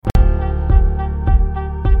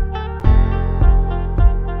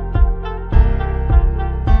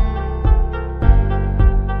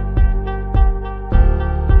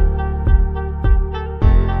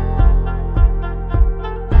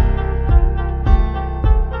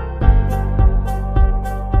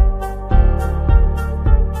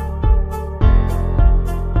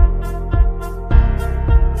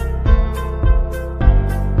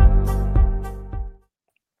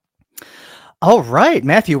All right,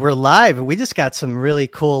 Matthew, we're live. We just got some really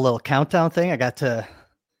cool little countdown thing. I got to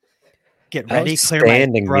get ready, clear my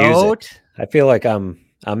throat. Music. I feel like I'm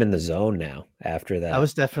in the zone now after that. I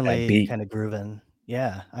was definitely beat. kind of grooving.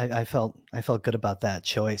 Yeah, I felt good about that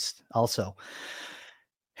choice also.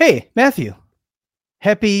 Hey, Matthew,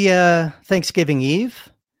 happy Thanksgiving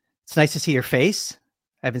Eve. It's nice to see your face.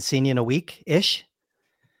 I haven't seen you in a week-ish.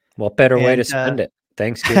 What better way to spend it?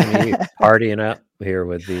 Thanksgiving Eve, partying up here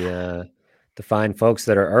with the fine folks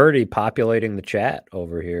that are already populating the chat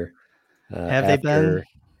over here. Have they been?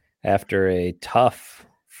 After a tough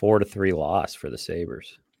 4-3 loss for the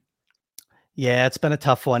Sabres. Yeah, it's been a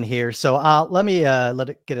tough one here. So let me let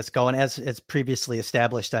it get us going. As previously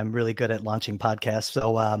established, I'm really good at launching podcasts.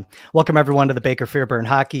 So welcome everyone to the Baker Fairburn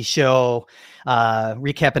Hockey Show.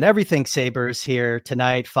 Recapping everything Sabres here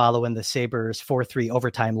tonight following the Sabres 4-3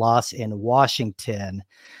 overtime loss in Washington.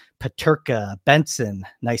 Peterka, Benson,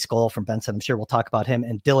 nice goal from Benson. I'm sure we'll talk about him.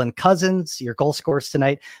 And Dylan Cousins, your goal scorers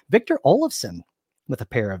tonight. Victor Olofsson with a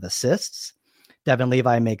pair of assists. Devin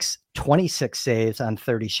Levi makes 26 saves on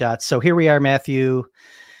 30 shots. So here we are, Matthew.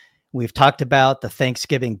 We've talked about the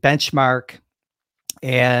Thanksgiving benchmark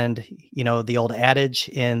and, you know, the old adage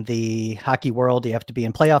in the hockey world, you have to be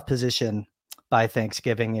in playoff position by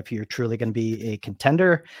Thanksgiving if you're truly going to be a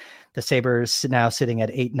contender. The Sabres now sitting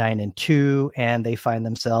at 8-9-2, and they find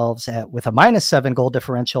themselves with a -7 goal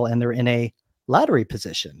differential, and they're in a lottery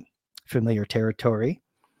position. Familiar territory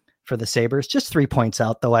for the Sabres, just 3 points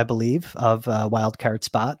out, though, I believe, of a wild card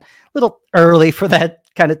spot. A little early for that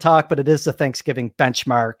kind of talk, but it is the Thanksgiving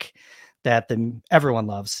benchmark that everyone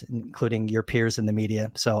loves, including your peers in the media.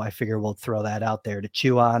 So I figure we'll throw that out there to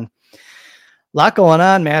chew on. A lot going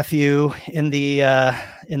on, Matthew, in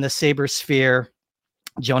the Sabres sphere.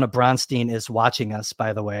 Jonah Bronstein is watching us,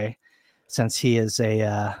 by the way, since he is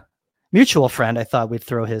a mutual friend. I thought we'd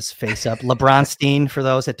throw his face up. LeBronstein, for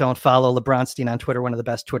those that don't follow LeBronstein on Twitter, one of the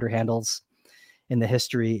best Twitter handles in the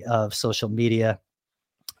history of social media.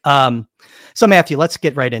 So Matthew, let's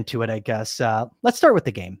get right into it, I guess. Let's start with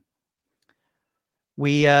the game.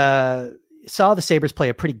 We saw the Sabres play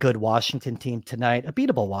a pretty good Washington team tonight, a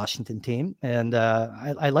beatable Washington team. And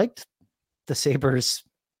I liked the Sabres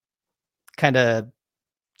kind of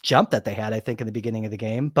jump that they had, I think, in the beginning of the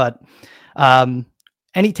game. But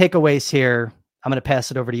any takeaways here? I'm going to pass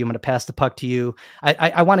it over to you. I'm going to pass the puck to you.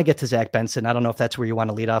 I want to get to Zach Benson. I don't know if that's where you want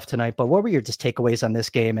to lead off tonight, but what were your just takeaways on this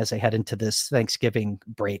game as they head into this Thanksgiving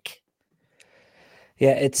break?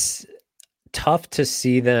 Yeah, it's tough to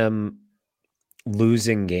see them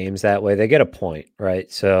losing games that way. They get a point,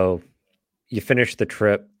 right? So you finish the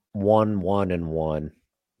trip 1-1-1,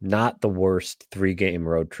 not the worst 3-game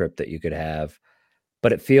road trip that you could have,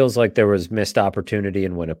 but it feels like there was missed opportunity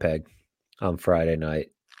in Winnipeg on Friday night.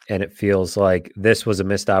 And it feels like this was a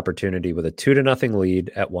missed opportunity with a 2-0 lead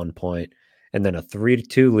at one point, and then a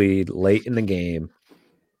 3-2 lead late in the game.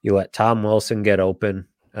 You let Tom Wilson get open,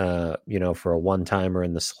 for a one-timer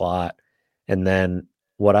in the slot. And then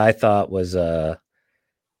what I thought was a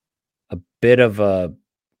bit of a,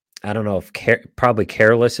 I don't know if probably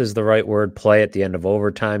careless is the right word, play at the end of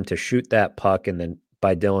overtime to shoot that puck and then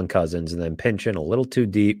by Dylan Cousins and then pinch in a little too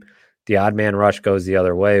deep. The odd man rush goes the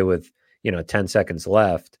other way with, 10 seconds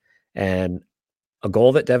left, and a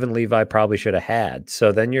goal that Devin Levi probably should have had.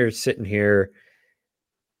 So then you're sitting here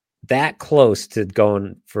that close to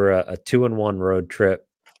going for a 2-1 road trip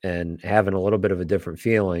and having a little bit of a different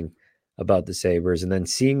feeling about the Sabres, and then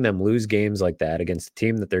seeing them lose games like that against a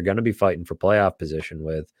team that they're going to be fighting for playoff position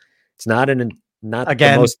with. It's not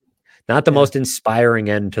the most inspiring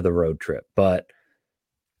end to the road trip, but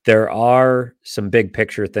there are some big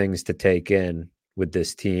picture things to take in with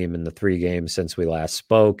this team in the 3 games since we last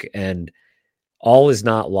spoke, and all is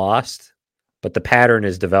not lost, but the pattern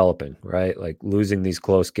is developing, right? Like losing these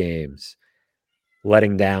close games,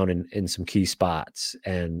 letting down in some key spots,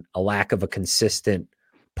 and a lack of a consistent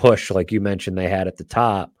push, like you mentioned they had at the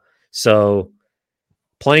top. So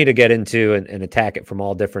plenty to get into and attack it from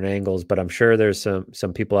all different angles, but I'm sure there's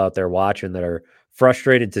some people out there watching that are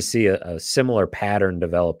frustrated to see a similar pattern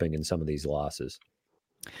developing in some of these losses.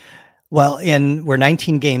 Well, we're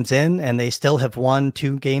 19 games in, and they still have won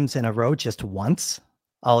 2 games in a row just once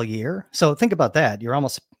all year. So think about that. You're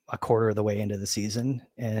almost a quarter of the way into the season,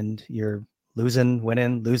 and you're losing,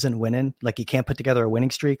 winning. Like you can't put together a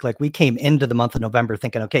winning streak. Like we came into the month of November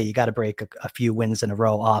thinking, okay, you got to break a few wins in a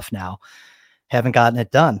row off now. Haven't gotten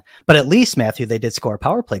it done. But at least, Matthew, they did score a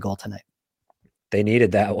power play goal tonight. They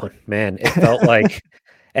needed that one, man. It felt like,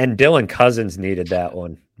 and Dylan Cousins needed that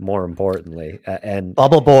one, more importantly. And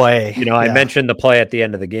Bubble boy. I mentioned the play at the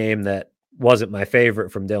end of the game that wasn't my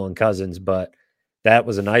favorite from Dylan Cousins, but that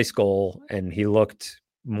was a nice goal, and he looked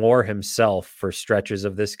more himself for stretches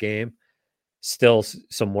of this game. Still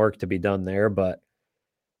some work to be done there, but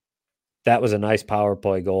that was a nice power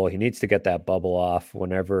play goal. He needs to get that bubble off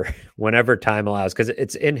whenever time allows, because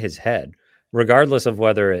it's in his head, regardless of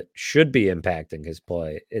whether it should be impacting his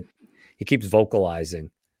play. He keeps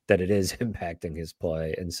vocalizing that it is impacting his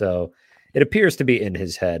play, and so it appears to be in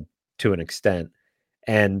his head to an extent.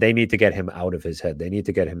 And they need to get him out of his head. They need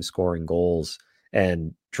to get him scoring goals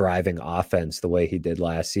and driving offense the way he did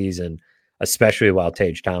last season, especially while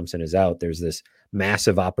Tage Thompson is out. There's this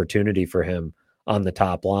massive opportunity for him on the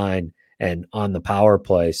top line and on the power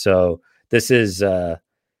play. So this is,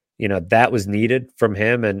 that was needed from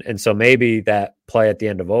him. And so maybe that play at the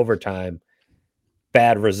end of overtime,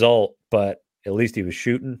 bad result, but at least he was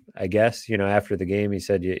shooting, I guess. After the game, he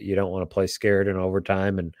said, you don't want to play scared in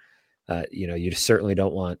overtime. And, you certainly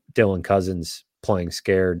don't want Dylan Cousins playing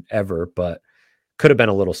scared ever, but could have been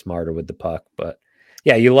a little smarter with the puck. But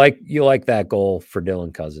yeah, you like that goal for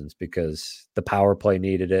Dylan Cousins because the power play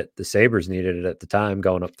needed it. The Sabres needed it at the time,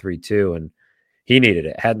 going up 3-2, and he needed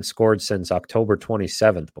it. Hadn't scored since October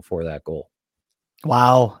 27th before that goal.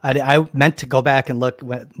 Wow. I meant to go back and look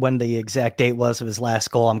when the exact date was of his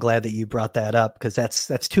last goal. I'm glad that you brought that up because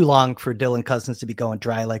that's too long for Dylan Cousins to be going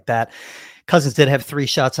dry like that. Cousins did have 3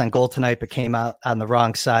 shots on goal tonight, but came out on the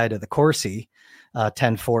wrong side of the Corsi,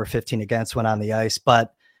 10-4, 15 against when on the ice.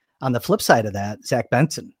 But on the flip side of that, Zach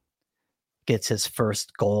Benson gets his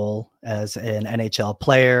first goal as an NHL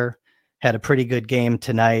player, had a pretty good game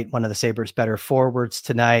tonight. One of the Sabres' better forwards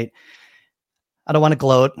tonight. I don't want to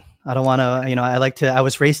gloat. I don't want to, I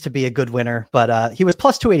was raised to be a good winner, but he was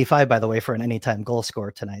plus 285, by the way, for an anytime goal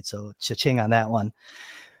scorer tonight. So cha-ching on that one.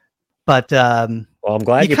 But well, I'm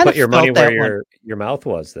glad you put your money where your mouth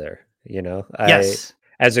was there. Yes.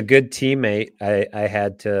 As a good teammate, I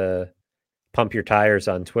had to pump your tires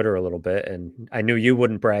on Twitter a little bit, and I knew you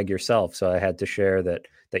wouldn't brag yourself, so I had to share that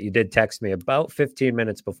you did text me about 15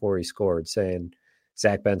 minutes before he scored, saying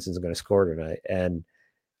Zach Benson's going to score tonight, and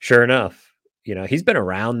sure enough, he's been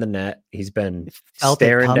around the net. He's been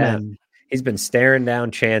staring down. He's been staring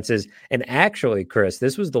down chances, and actually, Chris,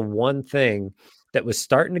 this was the one thing that was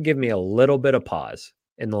starting to give me a little bit of pause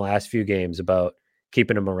in the last few games about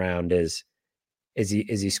keeping him around. Is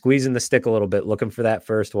he squeezing the stick a little bit, looking for that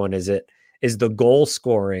first one? Is the goal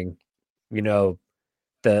scoring,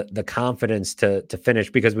 the confidence to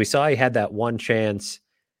finish? Because we saw he had that one chance,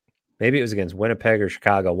 maybe it was against Winnipeg or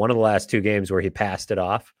Chicago, one of the last 2 games where he passed it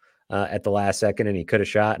off at the last second and he could have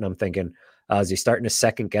shot. And I'm thinking, is he starting to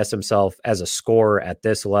second guess himself as a scorer at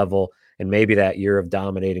this level? And maybe that year of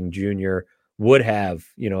dominating junior would have,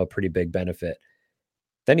 a pretty big benefit.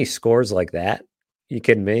 Then he scores like that. You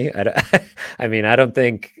kidding me? I don't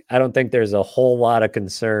think there's a whole lot of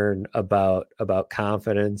concern about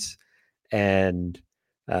confidence, and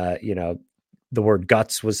the word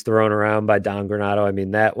guts was thrown around by Don Granato. I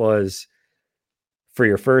mean, that was for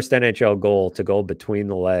your first NHL goal to go between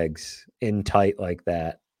the legs in tight like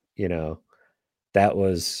that. That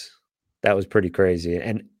was pretty crazy,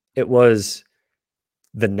 and it was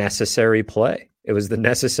the necessary play. It was the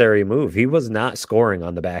necessary move. He was not scoring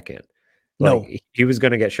on the back end. No, he was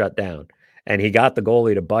going to get shut down, and he got the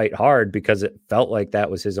goalie to bite hard because it felt like that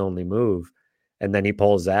was his only move. And then he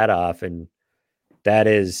pulls that off. And that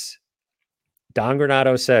is, Don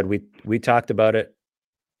Granato said, we talked about it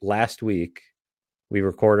last week. We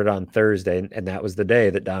recorded on Thursday, and that was the day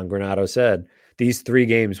that Don Granato said, these 3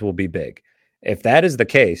 games will be big. If that is the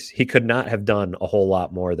case, he could not have done a whole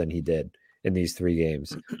lot more than he did in these 3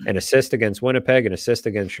 games. An assist against Winnipeg, an assist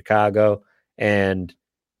against Chicago, and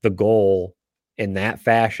the goal in that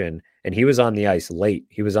fashion. And he was on the ice late.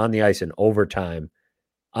 He was on the ice in overtime,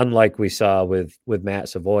 unlike we saw with Matt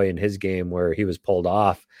Savoy in his game where he was pulled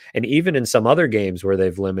off. And even in some other games where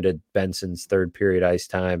they've limited Benson's third period ice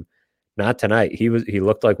time, not tonight. He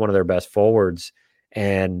looked like one of their best forwards,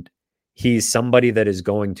 and he's somebody that is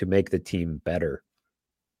going to make the team better.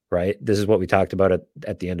 Right? This is what we talked about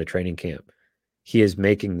at the end of training camp. He is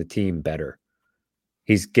making the team better.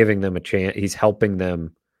 He's giving them a chance. He's helping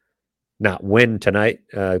them not win tonight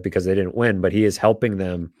because they didn't win, but he is helping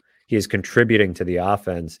them. He is contributing to the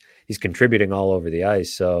offense. He's contributing all over the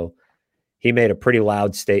ice. So he made a pretty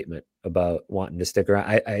loud statement about wanting to stick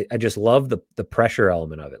around. I just love the pressure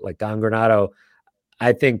element of it. Like Don Granato,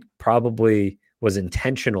 I think probably was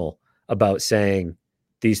intentional about saying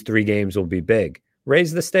these 3 games will be big.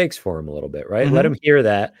 Raise the stakes for him a little bit, right? Mm-hmm. Let him hear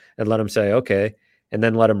that and let him say, okay, and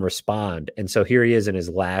then let him respond. And so here he is in his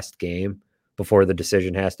last game before the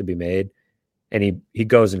decision has to be made. And he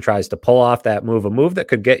goes and tries to pull off that move, a move that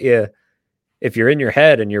could get you, if you're in your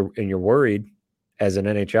head and you're worried as an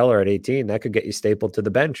NHLer at 18, that could get you stapled to the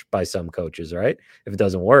bench by some coaches, right? If it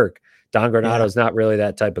doesn't work. Don Granato's not really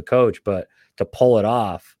that type of coach, but to pull it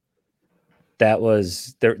off, that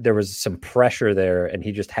was there was some pressure there, and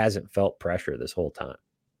he just hasn't felt pressure this whole time.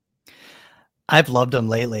 I've loved him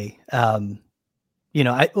lately.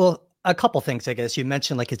 A couple things, I guess. You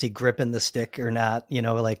mentioned, like, is he gripping the stick or not?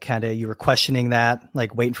 Like, kind of, you were questioning that,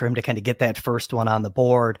 like waiting for him to kind of get that first one on the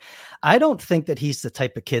board. I don't think that he's the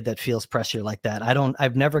type of kid that feels pressure like that.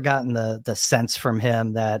 I've never gotten the sense from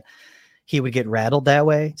him that he would get rattled that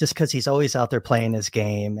way, just because he's always out there playing his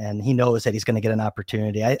game and he knows that he's going to get an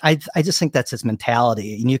opportunity. I just think that's his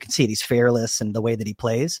mentality, and you can see it. He's fearless in the way that he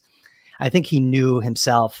plays. I think he knew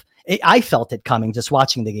himself. I felt it coming just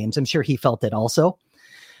watching the games. I'm sure he felt it also.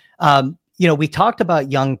 We talked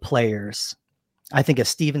about young players. I think of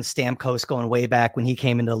Steven Stamkos going way back when he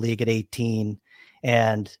came into the league at 18,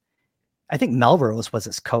 and I think Melrose was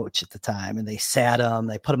his coach at the time, and they sat him,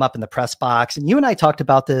 they put him up in the press box. And you and I talked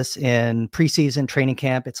about this in preseason training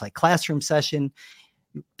camp. It's like classroom session.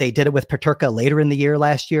 They did it with Peterka later in the year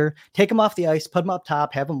last year. Take him off the ice, put him up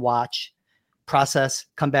top, have him watch, process,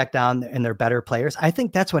 come back down, and they're better players. I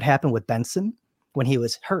think that's what happened with Benson when he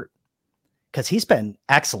was hurt, because he's been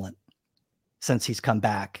excellent since he's come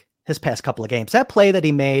back his past couple of games. That play that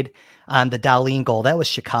he made on the Dahlin goal, that was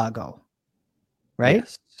Chicago, right?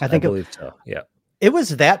 Yes, I believe so. Yeah. It was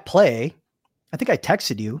that play. I think I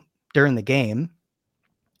texted you during the game,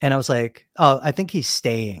 and I was like, oh, I think he's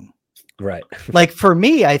staying. Right. Like, for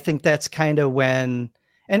me, I think that's kind of when,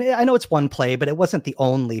 and I know it's one play, but it wasn't the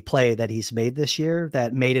only play that he's made this year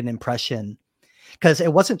that made an impression, because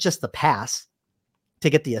it wasn't just the pass to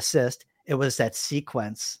get the assist. It was that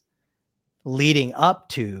sequence leading up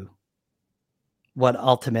to what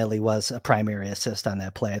ultimately was a primary assist on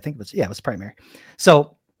that play. I think it was primary.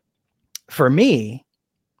 So for me,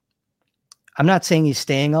 I'm not saying he's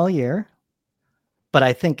staying all year, but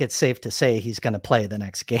I think it's safe to say he's going to play the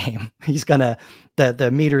next game. He's going to,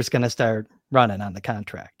 the meter's going to start running on the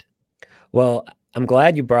contract. Well, I'm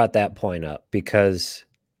glad you brought that point up, because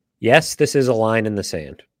yes, this is a line in the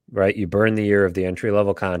sand, right? You burn the year of the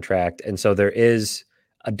entry-level contract. And so there is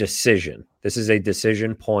a decision. This is a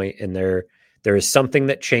decision point, and there is something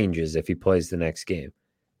that changes if he plays the next game.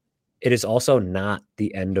 It is also not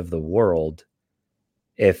the end of the world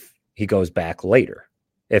if he goes back later.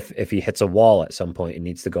 If he hits a wall at some point and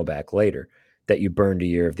needs to go back later, that you burned a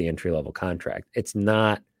year of the entry-level contract. It's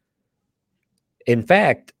not. In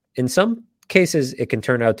fact, in some cases, it can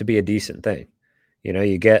turn out to be a decent thing.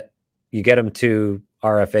 You get him to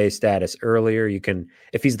RFA status earlier. You can,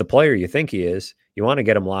 if he's the player you think he is, you want to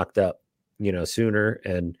get him locked up, sooner.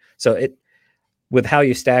 And so with how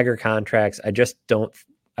you stagger contracts,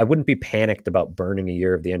 I wouldn't be panicked about burning a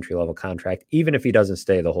year of the entry-level contract, even if he doesn't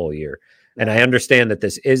stay the whole year. And I understand that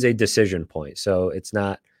this is a decision point, so it's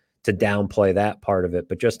not to downplay that part of it,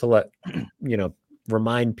 but just to let,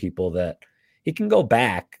 remind people that he can go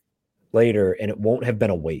back later and it won't have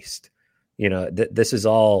been a waste. This is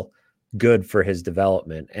all good for his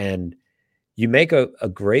development. And you make a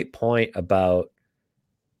great point about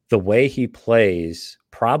the way he plays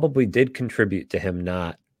probably did contribute to him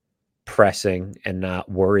not pressing and not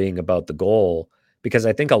worrying about the goal, because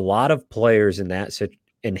I think a lot of players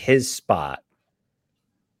in his spot,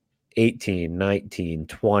 18, 19,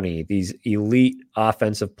 20, these elite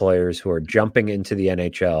offensive players who are jumping into the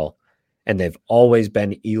NHL, and they've always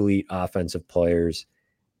been elite offensive players,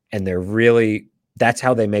 and that's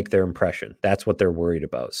how they make their impression. That's what they're worried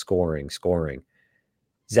about, scoring.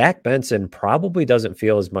 Zach Benson probably doesn't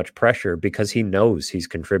feel as much pressure because he knows he's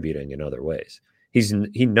contributing in other ways.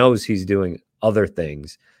 He knows he's doing other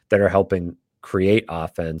things that are helping create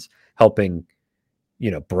offense, helping,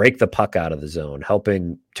 break the puck out of the zone,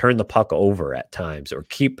 helping turn the puck over at times, or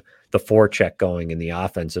keep the forecheck going in the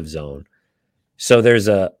offensive zone. So there's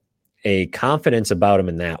a confidence about him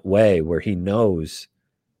in that way, where he knows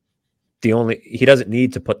he doesn't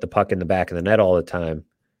need to put the puck in the back of the net all the time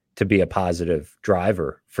to be a positive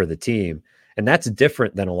driver for the team. And that's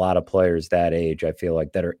different than a lot of players that age, I feel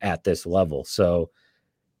like, that are at this level. So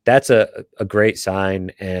that's a great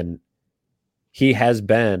sign. And he has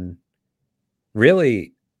been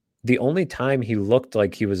really, the only time he looked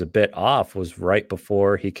like he was a bit off was right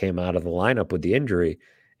before he came out of the lineup with the injury.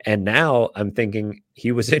 And now I'm thinking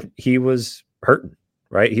he was hurting,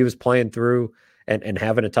 right? He was playing through and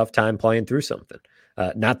having a tough time playing through something.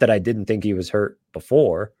 Not that I didn't think he was hurt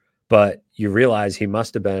before, but you realize he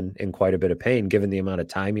must have been in quite a bit of pain given the amount of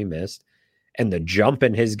time he missed and the jump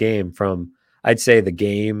in his game from, I'd say, the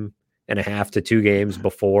game and a half to 2 games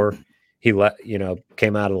before he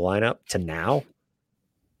came out of the lineup to now.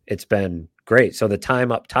 It's been great. So the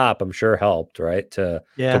time up top, I'm sure helped, right? To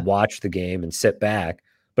Yeah. watch the game and sit back,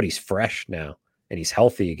 but he's fresh now and he's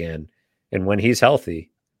healthy again. And when he's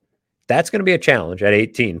healthy, that's going to be a challenge at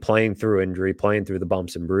 18, playing through injury, playing through the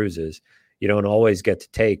bumps and bruises. You don't always get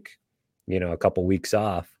to take, a couple weeks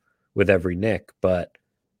off with every nick, but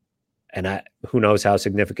who knows how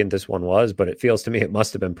significant this one was, but it feels to me it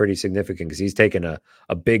must have been pretty significant because he's taken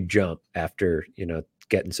a big jump after,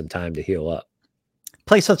 getting some time to heal up.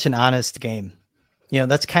 Play such an honest game.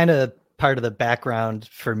 That's kind of part of the background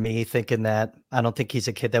for me, thinking that I don't think he's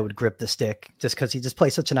a kid that would grip the stick just because he just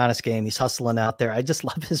plays such an honest game. He's hustling out there. I just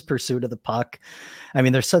love his pursuit of the puck. I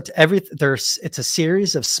mean, it's a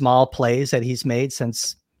series of small plays that he's made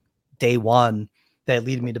since day one that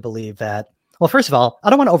lead me to believe that, well, first of all, I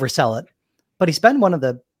don't want to oversell it, but he's been one of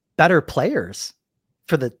the better players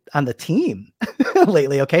on the team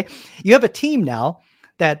lately. Okay. You have a team now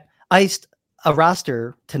that iced a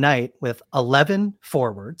roster tonight with 11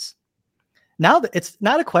 forwards. Now it's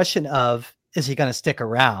not a question of, is he going to stick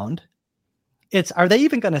around? Are they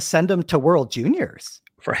even going to send him to World Juniors?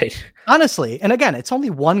 Right. Honestly. And again, it's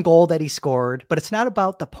only one goal that he scored, but it's not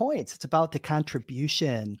about the points. It's about the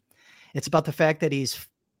contribution. It's about the fact that he's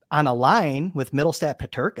on a line with Middlestat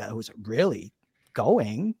Peterka, who's really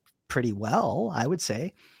going pretty well, I would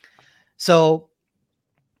say. So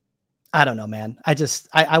I don't know, man.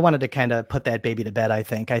 I wanted to kind of put that baby to bed. I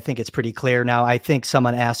think it's pretty clear now. I think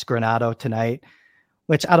someone asked Granato tonight,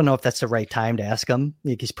 which I don't know if that's the right time to ask him.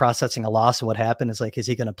 He's processing a loss of what happened. Is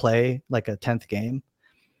he going to play like a 10th game?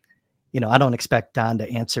 I don't expect Don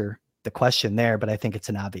to answer the question there, but I think it's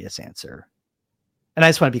an obvious answer. And I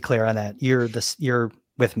just want to be clear on that. You're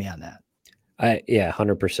with me on that.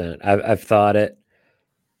 100%. I've thought it.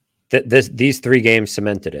 These 3 games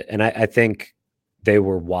cemented it, and I think they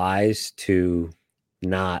were wise to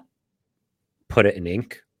not put it in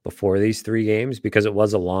ink before these 3 games because it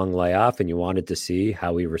was a long layoff and you wanted to see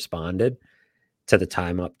how he responded to the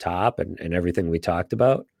time up top and everything we talked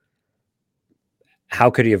about.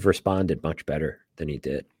 How could he have responded much better than he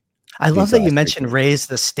did? I love that you mentioned raise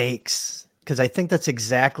the stakes because I think that's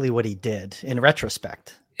exactly what he did in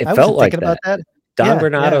retrospect. It felt like that. About that. Don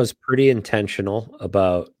Granato's pretty intentional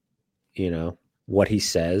about, what he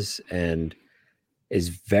says and is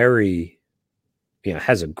very,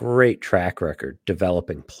 has a great track record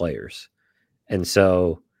developing players. And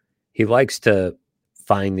so he likes to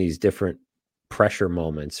find these different pressure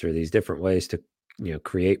moments or these different ways to,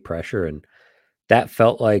 create pressure. And that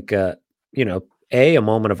felt like, a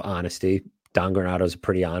moment of honesty. Don Granato's a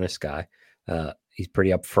pretty honest guy. He's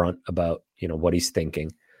pretty upfront about, what he's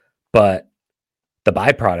thinking. But the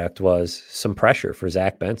byproduct was some pressure for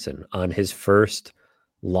Zach Benson on his first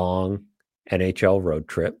long NHL road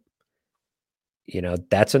trip.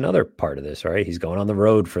 That's another part of this, right? He's going on the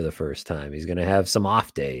road for the first time. He's going to have some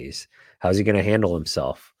off days. How's he going to handle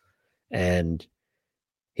himself? And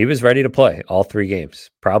he was ready to play all 3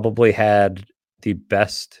 games. Probably had the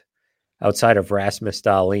best outside of Rasmus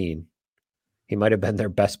Dahlin. He might have been their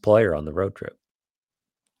best player on the road trip.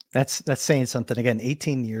 That's saying something. Again,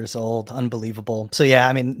 18 years old, unbelievable. So yeah,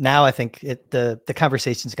 I mean, now I think the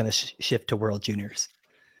conversation is going to shift to World Juniors.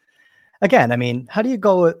 Again, I mean, how do you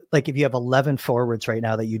go, like if you have 11 forwards right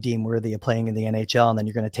now that you deem worthy of playing in the NHL, and then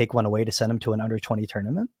you're going to take one away to send them to an under 20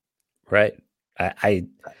 tournament? Right. I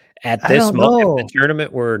at this moment, if the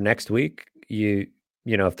tournament were next week,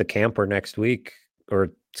 if the camp were next week, or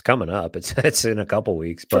it's coming up, it's in a couple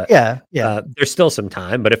weeks, but there's still some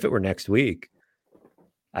time. But if it were next week,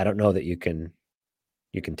 I don't know that you can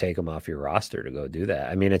take them off your roster to go do that.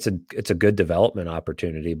 I mean, it's a good development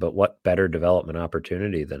opportunity, but what better development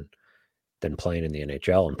opportunity than playing in the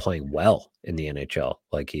NHL and playing well in the NHL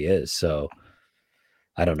like he is. So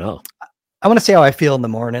I don't know. I want to see how I feel in the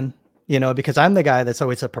morning, because I'm the guy that's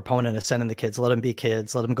always a proponent of sending the kids, let them be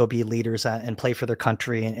kids, let them go be leaders and play for their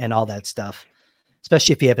country and all that stuff,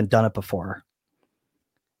 especially if you haven't done it before.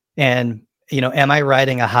 And, am I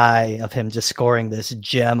riding a high of him just scoring this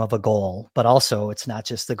gem of a goal? But also it's not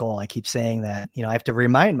just the goal. I keep saying that, I have to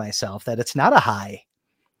remind myself that it's not a high.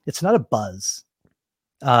 It's not a buzz.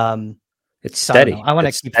 It's steady. I want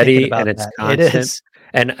to keep steady thinking about and it's that. constant. It is.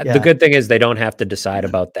 And the good thing is they don't have to decide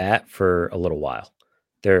about that for a little while.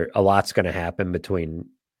 A lot's going to happen between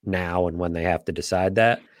now and when they have to decide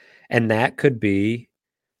that. And that could be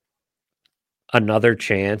another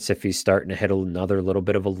chance if he's starting to hit another little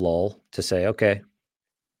bit of a lull to say, okay,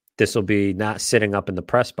 this will be not sitting up in the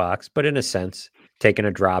press box, but in a sense, taking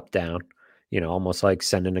a drop down, almost like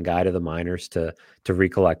sending a guy to the minors to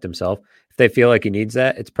recollect himself. If they feel like he needs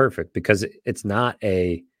that, it's perfect because it's not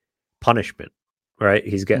a punishment, right?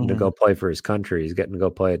 He's getting to go play for his country. He's getting to go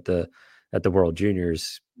play at the at the World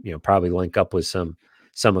Juniors, probably link up with some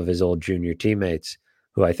of his old junior teammates,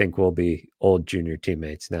 who I think will be old junior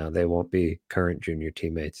teammates now. They won't be current junior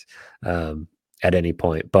teammates at any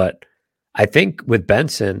point. But I think with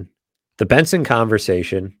Benson, the Benson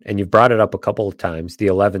conversation, and you've brought it up a couple of times, the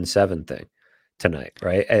 11-7 thing tonight,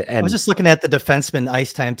 right? And I was just looking at the defenseman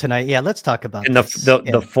ice time tonight. Yeah, let's talk about and this.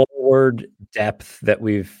 the forward depth that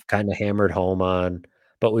we've kind of hammered home on,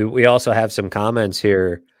 but we also have some comments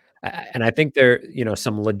here, and I think there,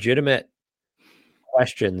 some legitimate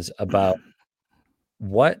questions about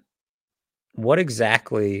what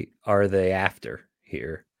exactly are they after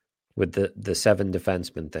here with the 7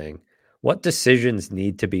 defenseman thing? What decisions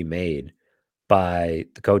need to be made by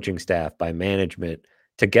the coaching staff, by management,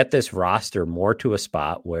 to get this roster more to a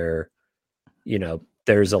spot where,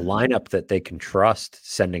 there's a lineup that they can trust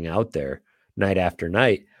sending out there night after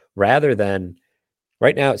night, rather than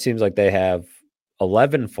right now it seems like they have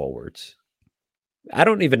 11 forwards. I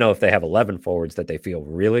don't even know if they have 11 forwards that they feel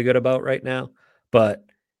really good about right now, but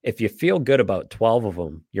if you feel good about 12 of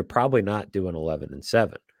them, you're probably not doing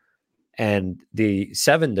 11-7. And the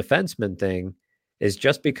 7 defenseman thing is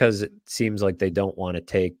just because it seems like they don't want to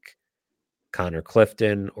take Connor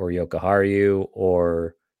Clifton or Jokiharju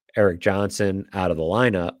or Eric Johnson out of the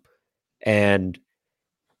lineup. And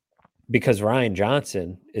because Ryan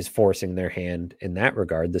Johnson is forcing their hand in that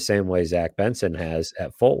regard, the same way Zach Benson has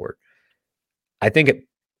at forward. I think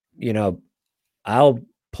I'll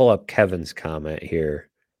pull up Kevin's comment here.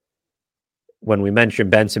 When we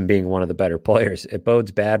mentioned Benson being one of the better players, it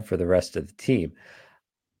bodes bad for the rest of the team.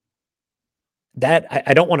 That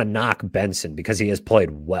I don't want to knock Benson because he has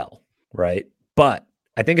played well, right? But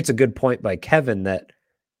I think it's a good point by Kevin that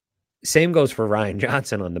same goes for Ryan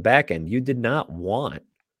Johnson on the back end. You did not want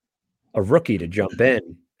a rookie to jump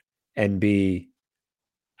in and be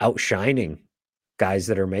outshining guys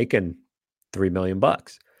that are making $3 million.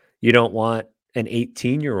 You don't want an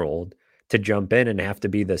 18-year-old to jump in and have to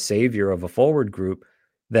be the savior of a forward group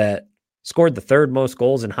that scored the 3rd most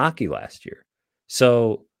goals in hockey last year.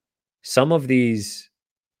 So some of these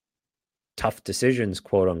tough decisions,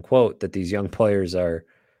 quote unquote, that these young players are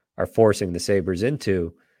forcing the Sabres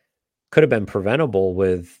into could have been preventable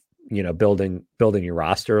with, building your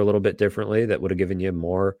roster a little bit differently. That would have given you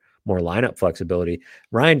more lineup flexibility.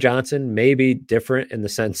 Ryan Johnson may be different in the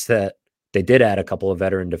sense that they did add a couple of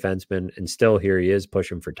veteran defensemen, and still here he is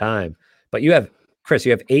pushing for time. But you have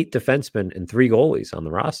 8 defensemen and 3 goalies on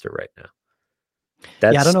the roster right now.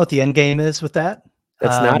 I don't know what the end game is with that.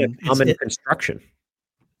 That's not a common construction.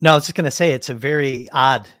 No, I was just going to say it's a very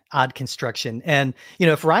odd construction. And,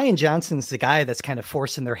 if Ryan Johnson's the guy that's kind of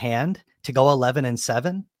forcing their hand to go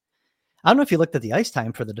 11-7, I don't know if you looked at the ice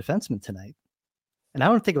time for the defenseman tonight. And I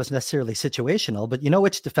don't think it was necessarily situational, but you know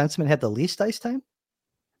which defenseman had the least ice time?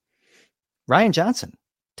 Ryan Johnson.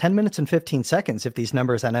 10 minutes and 15 seconds if these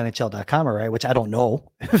numbers on NHL.com are right, which I don't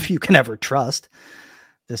know if you can ever trust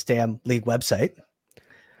this damn league website.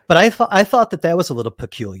 But I thought that was a little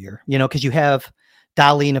peculiar, because you have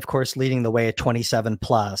Dahlin, of course, leading the way at 27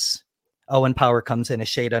 plus. Owen Power comes in a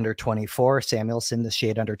shade under 24. Samuelson, the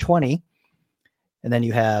shade under 20. And then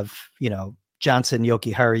you have, Johnson,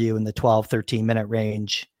 Jokiharju in the 12, 13 minute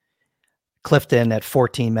range. Clifton at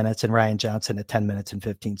 14 minutes and Ryan Johnson at 10 minutes and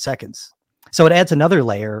 15 seconds. So it adds another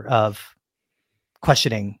layer of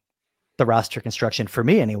questioning the roster construction for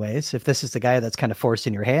me anyways. If this is the guy that's kind of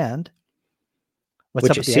forcing your hand, what's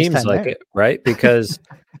Which up with it the seems like there? It, right? Because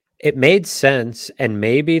it made sense, and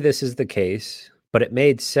maybe this is the case, but it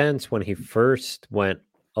made sense when he first went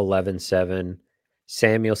 11-7.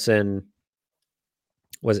 Samuelson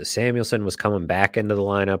was coming back into the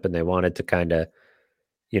lineup, and they wanted to kind of,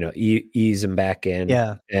 ease him back in.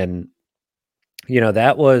 Yeah. And,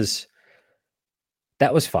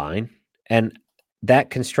 that was fine. And that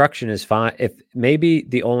construction is fine. If maybe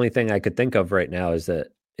the only thing I could think of right now is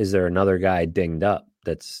there another guy dinged up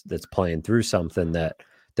that's playing through something that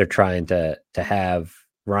they're trying to have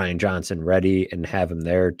Ryan Johnson ready and have him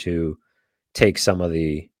there to take some of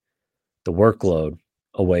the workload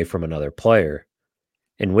away from another player,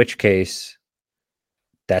 in which case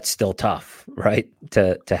that's still tough, right?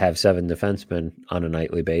 To have 7 defensemen on a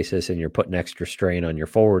nightly basis, and you're putting extra strain on your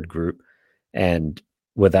forward group and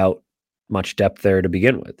without much depth there to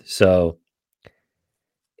begin with. So,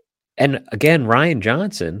 and again, Ryan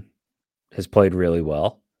Johnson has played really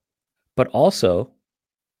well, but also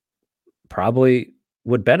probably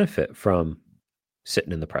would benefit from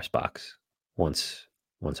sitting in the press box once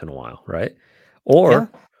in a while, right? Or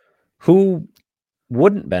who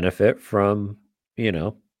wouldn't benefit from,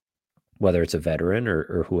 whether it's a veteran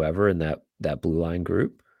or whoever in that blue line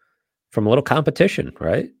group, from a little competition,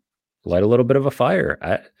 right? light a little bit of a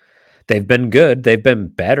fire. They've been good. They've been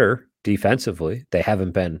better defensively. They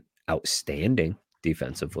haven't been outstanding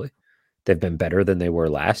defensively. They've been better than they were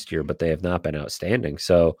last year, but they have not been outstanding.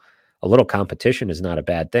 So a little competition is not a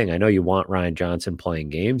bad thing. I know you want Ryan Johnson playing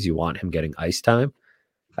games. You want him getting ice time.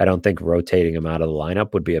 I don't think rotating him out of the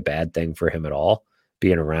lineup would be a bad thing for him at all.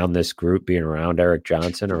 Being around this group, being around Eric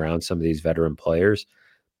Johnson, around some of these veteran players.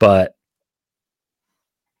 But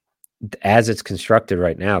as it's constructed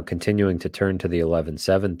right now, continuing to turn to the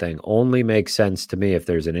 11-7 thing only makes sense to me if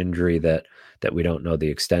there's an injury that we don't know the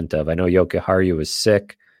extent of. I know Jokiharju was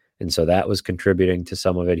sick, and so that was contributing to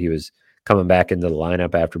some of it. He was coming back into the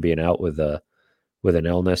lineup after being out with an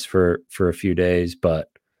illness for a few days. But,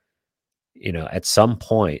 at some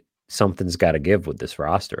point, something's got to give with this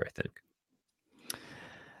roster, I think.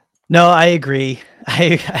 No, I agree.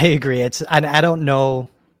 I agree. I don't know,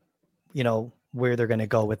 where they're going to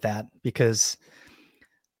go with that, because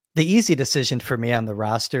the easy decision for me on the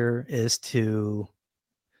roster is to,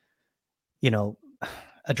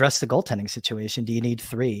 address the goaltending situation. Do you need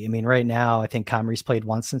 3? I mean, right now, I think Comrie's played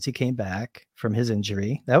once since he came back from his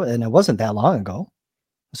injury. And it wasn't that long ago.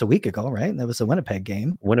 It was a week ago, right? That was the Winnipeg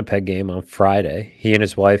game. Winnipeg game on Friday. He and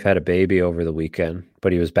his wife had a baby over the weekend,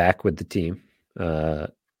 but he was back with the team.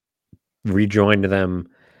 Rejoined them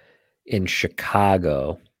in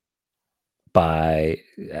Chicago by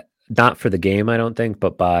not for the game, I don't think,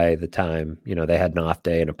 but by the time, they had an off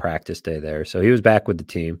day and a practice day there. So he was back with the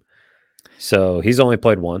team. So he's only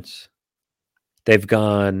played once. They've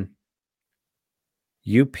gone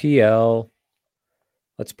UPL.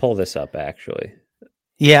 Let's pull this up, actually.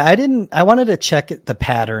 Yeah, I wanted to check the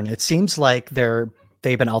pattern. It seems like they've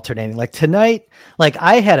been alternating. Like tonight,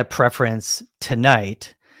 I had a preference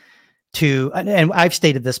tonight to, and I've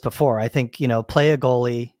stated this before, I think, play a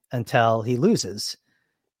goalie until he loses.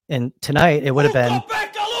 And tonight it would have been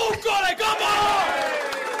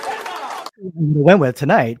went with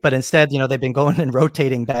tonight, but instead, they've been going and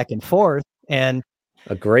rotating back and forth. And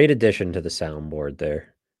a great addition to the soundboard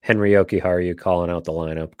there. Henry Jokiharju calling out the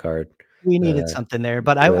lineup card. We needed something there,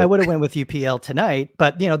 but I would have went with UPL tonight.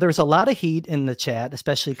 But, there's a lot of heat in the chat,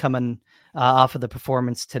 especially coming off of the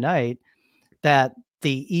performance tonight, that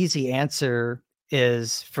the easy answer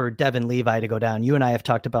is for Devin Levi to go down. You and I have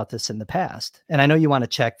talked about this in the past, and I know you want to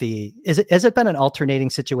check has it been an alternating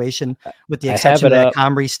situation with the exception of that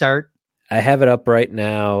Comrie start? I have it up right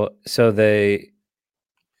now. So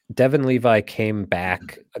Devin Levi came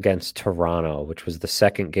back against Toronto, which was the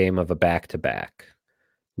second game of a back-to-back.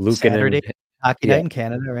 Saturday, hockey night in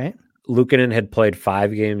Canada, right? Luukkonen had played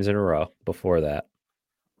 5 games in a row before that.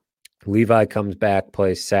 Levi comes back,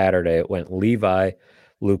 plays Saturday. It went Levi,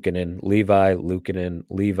 Luukkonen, Levi, Luukkonen,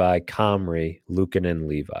 Levi, Comrie, Luukkonen,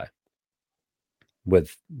 Levi.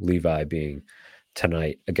 With Levi being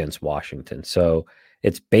tonight against Washington. So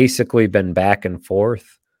it's basically been back and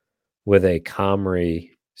forth with a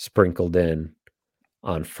Comrie sprinkled in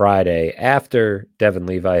on Friday after Devin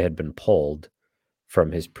Levi had been pulled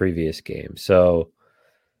from his previous game. So,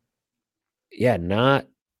 yeah,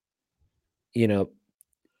 it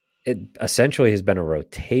essentially has been a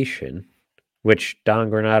rotation, which Don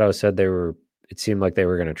Granato said it seemed like they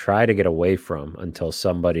were going to try to get away from until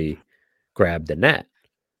somebody grabbed the net.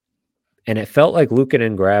 And it felt like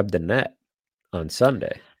Luukkonen grabbed the net on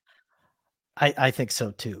Sunday. I think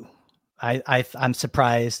so too. I'm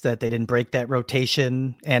surprised that they didn't break that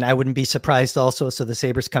rotation, and I wouldn't be surprised also. So the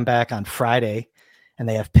Sabres come back on Friday and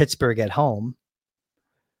they have Pittsburgh at home,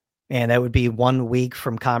 and that would be 1 week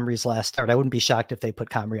from Comrie's last start. I wouldn't be shocked if they put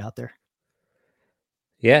Comrie out there.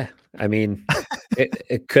 Yeah. I mean,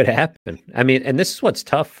 it could happen. I mean, and this is what's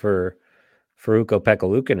tough for Ukko-Pekka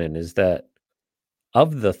Luukkonen is that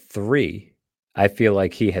of the 3, I feel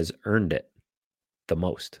like he has earned it the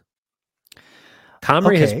most.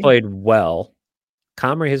 Comrie has played well.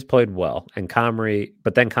 And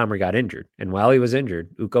but then Comrie got injured. And while he was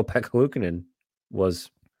injured, Ukko-Pekka Luukkonen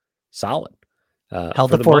was solid.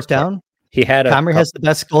 Held the fort down. He had Comrie has the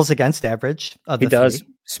best goals against average of the 3. He does.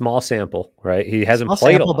 Small sample, right? He hasn't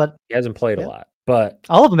played a lot. He hasn't played a lot. But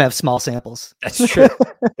all of them have small samples. That's true.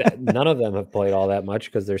 None of them have played all that much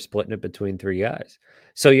because they're splitting it between 3 guys.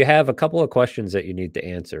 So you have a couple of questions that you need to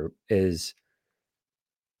answer is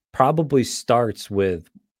probably starts with,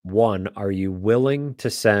 1, are you willing to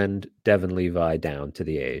send Devin Levi down to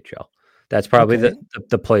the AHL? That's probably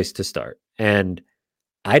the place to start. And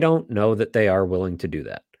I don't know that they are willing to do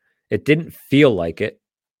that. It didn't feel like it.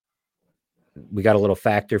 We got a little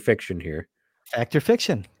fact or fiction here. Fact or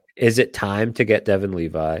fiction. Is it time to get Devin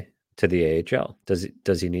Levi to the AHL?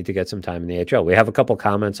 Does he need to get some time in the AHL? We have a couple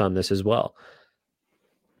comments on this as well.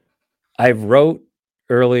 I wrote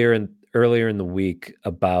earlier in the week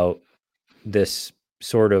about this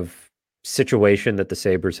sort of situation that the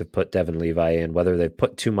Sabres have put Devin Levi in, whether they've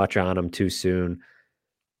put too much on him too soon.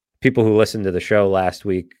 People who listened to the show last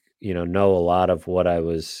week, know a lot of what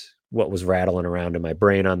was rattling around in my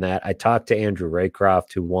brain on that. I talked to Andrew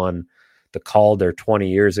Raycroft, who won the Calder 20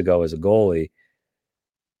 years ago as a goalie,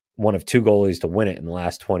 one of two goalies to win it in the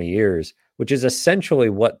last 20 years, which is essentially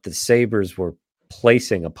what the Sabres were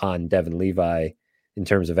placing upon Devin Levi in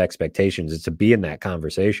terms of expectations, is to be in that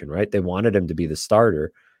conversation, right? They wanted him to be the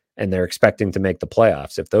starter, and they're expecting to make the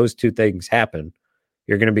playoffs. If those two things happen,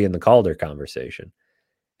 you're going to be in the Calder conversation.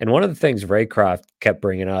 And one of the things Raycroft kept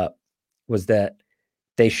bringing up was that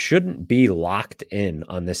they shouldn't be locked in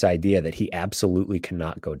on this idea that he absolutely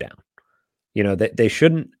cannot go down. That they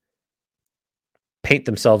shouldn't paint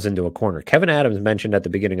themselves into a corner. Kevin Adams mentioned at the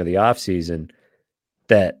beginning of the offseason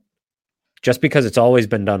that just because it's always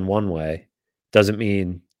been done one way doesn't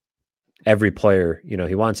mean every player,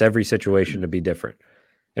 he wants every situation to be different.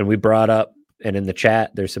 And we brought up, and in the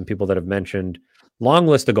chat, there's some people that have mentioned long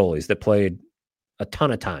list of goalies that played a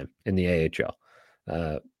ton of time in the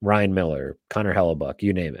AHL. Ryan Miller, Connor Hellebuck,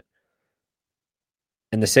 you name it.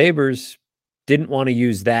 And the Sabres didn't want to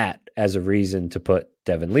use that as a reason to put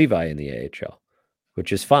Devin Levi in the AHL,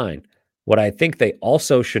 which is fine. What I think they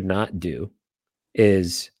also should not do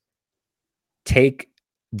is take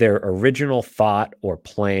their original thought or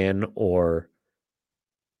plan or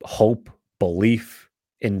hope, belief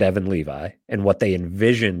in Devin Levi and what they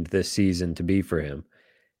envisioned this season to be for him.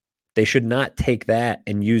 They should not take that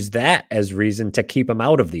and use that as reason to keep him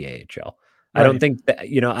out of the AHL. Right. I don't think that,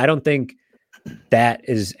 I don't think that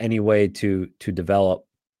is any way to develop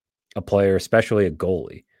a player, especially a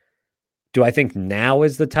goalie. Do I think now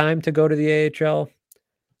is the time to go to the AHL?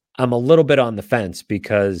 I'm a little bit on the fence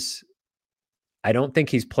because I don't think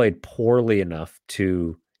he's played poorly enough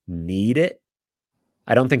to need it.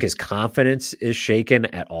 I don't think his confidence is shaken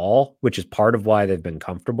at all, which is part of why they've been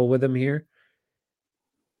comfortable with him here.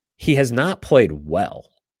 He has not played well.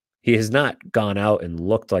 He has not gone out and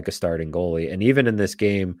looked like a starting goalie. And even in this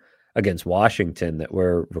game against Washington that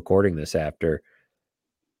we're recording this after,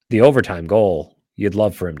 the overtime goal, you'd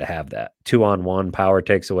love for him to have that. 2-on-1, Power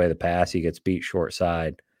takes away the pass, he gets beat short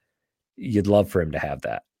side. You'd love for him to have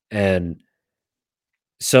that. And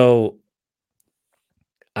so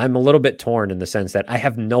I'm a little bit torn in the sense that I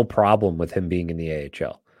have no problem with him being in the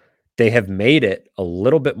AHL. They have made it a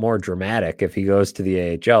little bit more dramatic if he goes to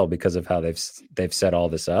the AHL because of how they've set all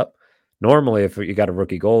this up. Normally, if you got a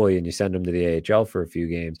rookie goalie and you send him to the AHL for a few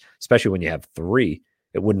games, especially when you have 3,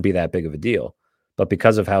 it wouldn't be that big of a deal. But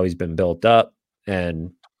because of how he's been built up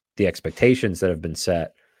and the expectations that have been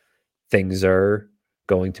set, things are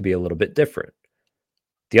going to be a little bit different.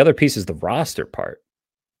 The other piece is the roster part.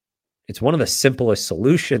 It's one of the simplest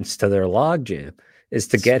solutions to their logjam is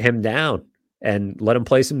to get him down and let him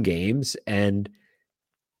play some games, and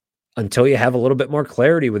until you have a little bit more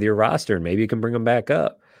clarity with your roster, and maybe you can bring him back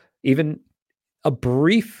up. Even a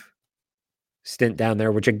brief stint down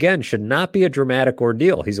there, which again should not be a dramatic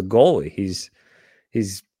ordeal. He's a goalie.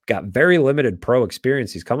 He's got very limited pro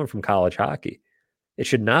experience. He's coming from college hockey. It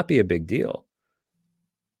should not be a big deal.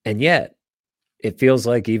 And yet, it feels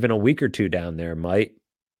like even a week or two down there might,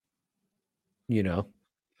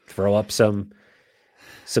 throw up some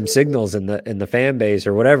signals in the fan base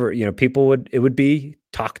or whatever. It would be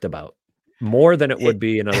talked about more than it would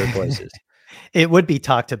be in other places. It would be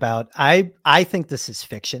talked about. I think this is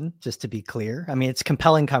fiction, just to be clear. I mean, it's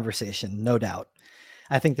compelling conversation, no doubt.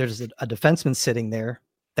 I think there's a defenseman sitting there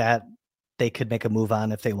that they could make a move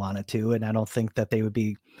on if they wanted to. And I don't think that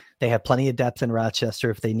they have plenty of depth in Rochester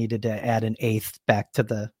if they needed to add an 8th back to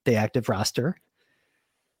the active roster.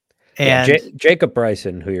 And Jacob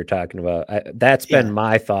Bryson, who you're talking about, that's been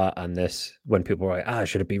my thought on this when people were like,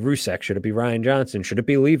 should it be Rusek? Should it be Ryan Johnson? Should it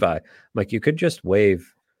be Levi? I'm like, you could just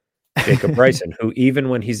waive Jacob Bryson, who even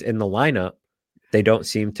when he's in the lineup, they don't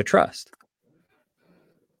seem to trust.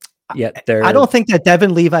 Yet I don't think that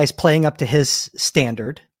Devin Levi is playing up to his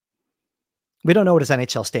standard. We don't know what his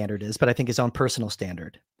NHL standard is, but I think his own personal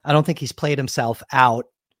standard. I don't think he's played himself out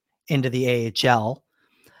into the AHL.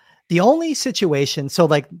 The only situation, so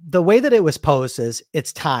like the way that it was posed is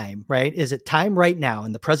it's time, right? Is it time right now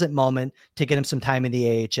in the present moment to get him some time in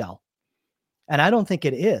the AHL? And I don't think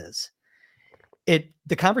it is.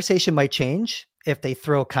 The conversation might change if they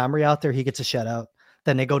throw Comrie out there, he gets a shutout.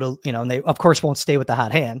 Then they go to, and they of course won't stay with the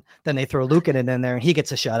hot hand. Then they throw Luukkonen in there and he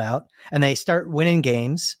gets a shutout and they start winning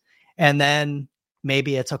games. And then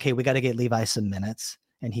maybe it's okay. We got to get Levi some minutes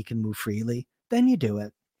and he can move freely. Then you do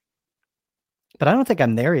it. But I don't think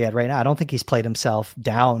I'm there yet right now. I don't think he's played himself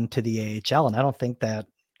down to the AHL, and I don't think that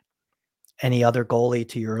any other goalie,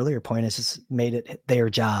 to your earlier point, has just made it their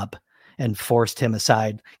job and forced him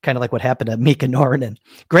aside, kind of like what happened to Mika Norinen.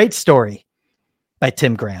 Great story by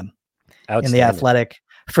Tim Graham in The Athletic.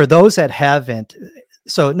 For those that haven't,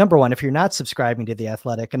 so number one, if you're not subscribing to The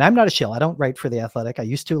Athletic, and I'm not a shill, I don't write for The Athletic. I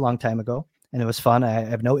used to a long time ago, and it was fun. I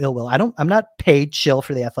have no ill will. I'm not paid shill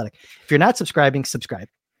for The Athletic. If you're not subscribing, subscribe.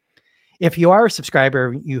 If you are a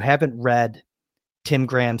subscriber, you haven't read Tim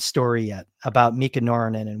Graham's story yet about Mika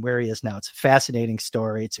Norinen and where he is now. It's a fascinating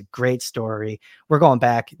story. It's a great story. We're going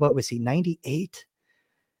back. What was he? 98?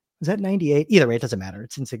 Was that 98? Either way, it doesn't matter.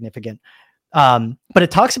 It's insignificant. But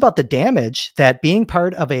it talks about the damage that being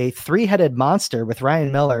part of a three-headed monster with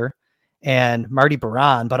Ryan Miller and Marty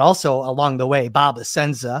Baron, but also along the way, Bob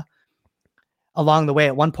Essenza, along the way,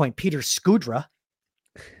 at one point, Peter Skudra.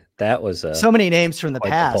 That was so many names from the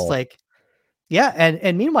past. Like, yeah.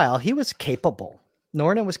 And meanwhile, he was capable.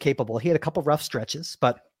 Norton was capable. He had a couple rough stretches,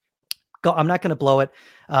 but I'm not going to blow it.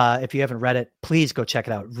 If you haven't read it, please go check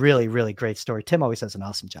it out. Really, really great story. Tim always does an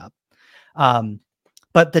awesome job.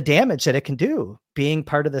 But the damage that it can do being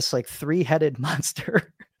part of this like three-headed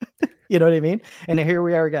monster, you know what I mean? And here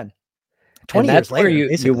we are again. 20 years later,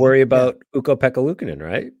 you worry about Ukko-Pekka Luukkonen,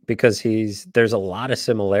 right? Because there's a lot of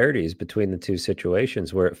similarities between the two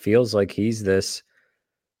situations where it feels like he's this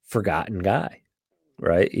forgotten guy,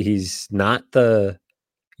 right? He's not the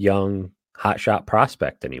young hotshot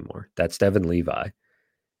prospect anymore. That's Devin Levi.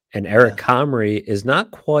 And Eric Comrie is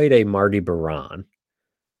not quite a Marty Baron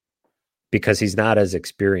because he's not as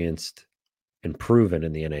experienced and proven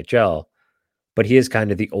in the NHL, but he is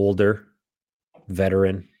kind of the older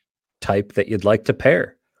veteran type that you'd like to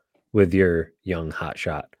pair with your young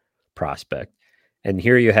hotshot prospect. And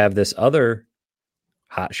here you have this other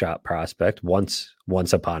hotshot prospect once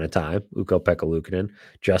upon a time, Ukko-Pekka Luukkonen,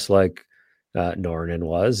 just like Norinen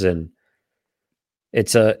was. And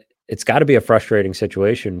it's got to be a frustrating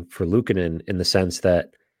situation for Luukkonen in the sense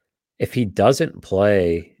that if he doesn't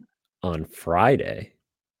play on Friday,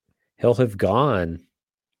 he'll have gone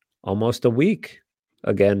almost a week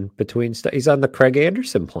again between he's on the Craig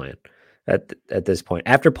Anderson plan at this point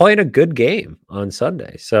after playing a good game on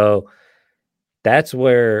Sunday. So that's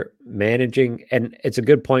where managing, and it's a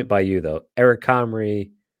good point by you though, Eric Comrie,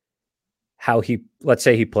 let's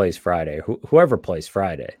say he plays Friday, whoever plays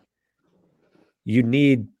Friday, you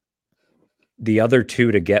need the other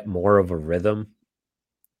two to get more of a rhythm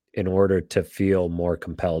in order to feel more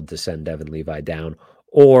compelled to send Devin Levi down,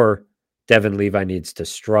 or Devin Levi needs to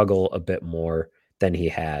struggle a bit more than he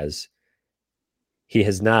has. He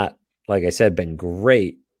has not, like I said, been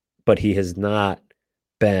great, but he has not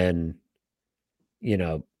been,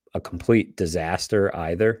 a complete disaster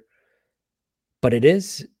either. But it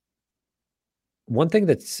is one thing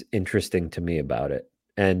that's interesting to me about it.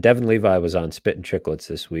 And Devin Levi was on Spit and Chicklets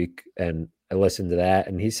this week, and I listened to that,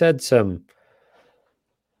 and he said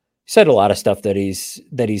a lot of stuff that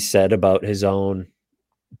he's said about his own,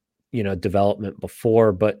 development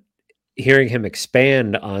before, but hearing him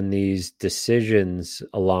expand on these decisions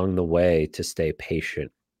along the way to stay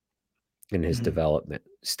patient in his development,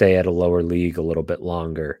 stay at a lower league a little bit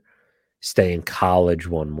longer, stay in college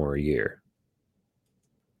one more year.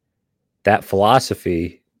 That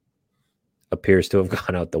philosophy appears to have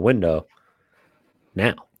gone out the window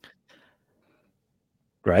now.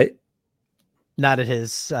 Right? Not at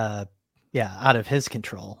his, out of his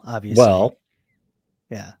control, obviously. Well,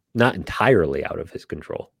 not entirely out of his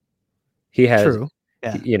control. He has, true.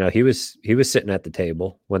 Yeah. He was sitting at the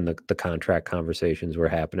table when the contract conversations were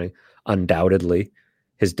happening. Undoubtedly,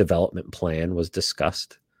 his development plan was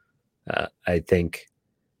discussed. I think,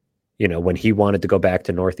 when he wanted to go back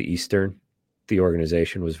to Northeastern, the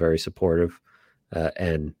organization was very supportive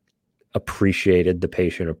and appreciated the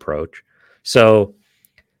patient approach. So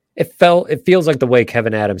it feels like the way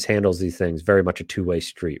Kevin Adams handles these things, very much a two-way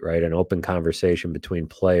street, right? An open conversation between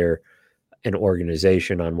player and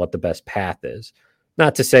organization on what the best path is.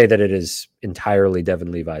 Not to say that it is entirely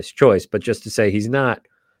Devin Levi's choice, but just to say he's not,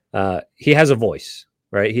 he has a voice,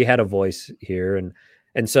 right? He had a voice here.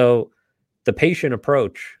 And so the patient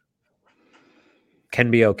approach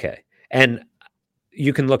can be okay. And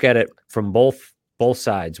you can look at it from both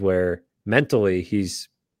sides where mentally he's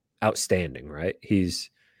outstanding, right? He's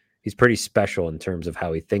pretty special in terms of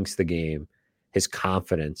how he thinks the game, his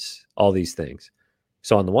confidence, all these things.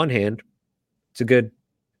 So on the one hand, it's a good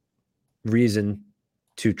reason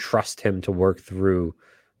to trust him to work through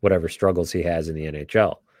whatever struggles he has in the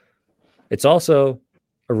NHL. It's also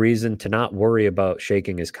a reason to not worry about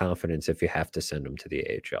shaking his confidence if you have to send him to the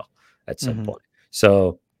AHL at some point.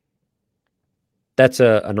 So that's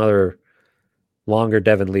another longer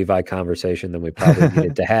Devin Levi conversation than we probably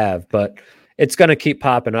needed to have, but it's going to keep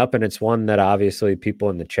popping up. And it's one that obviously people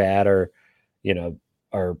in the chat are,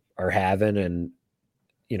 are having, and,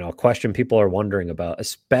 a question people are wondering about,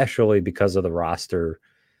 especially because of the roster,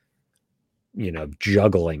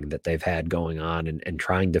 juggling that they've had going on and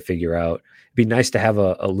trying to figure out. It'd be nice to have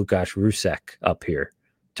a Lukasz Rusek up here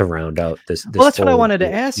to round out this. Well, that's what I wanted to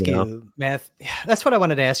ask you, Matt. That's what I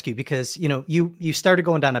wanted to ask you, because, you started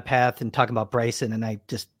going down a path and talking about Bryson, and I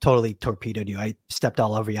just totally torpedoed you. I stepped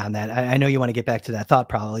all over you on that. I know you want to get back to that thought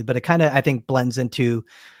probably, but it kind of, I think, blends into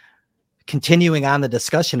continuing on the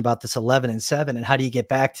discussion about this 11-7 and how do you get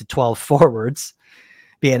back to 12 forwards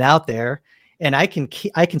being out there. And I can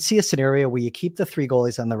see a scenario where you keep the 3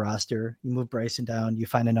 goalies on the roster, you move Bryson down, you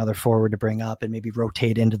find another forward to bring up and maybe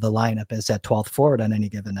rotate into the lineup as that 12th forward on any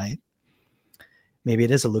given night. Maybe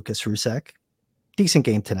it is a Lukasz Rusek. Decent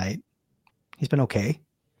game tonight. He's been okay.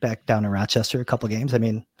 Back down in Rochester a couple games. I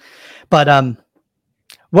mean, but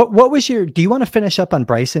what was do you want to finish up on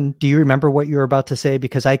Bryson? Do you remember what you were about to say?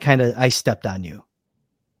 Because I stepped on you.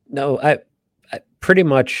 No, I pretty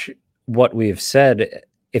much what we have said.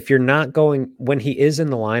 If you're not going, when he is in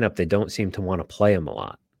the lineup, they don't seem to want to play him a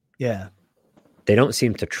lot. Yeah. They don't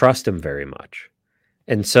seem to trust him very much.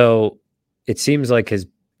 And so it seems like his,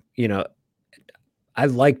 I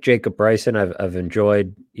like Jacob Bryson. I've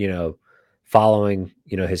enjoyed, following,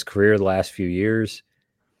 his career the last few years.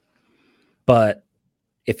 But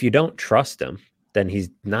if you don't trust him, then he's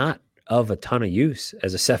not of a ton of use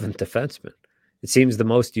as a 7th defenseman. It seems the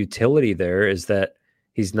most utility there is that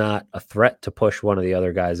he's not a threat to push one of the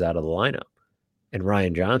other guys out of the lineup, and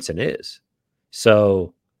Ryan Johnson is.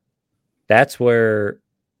 So that's where,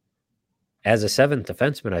 as a 7th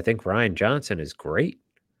defenseman, I think Ryan Johnson is great.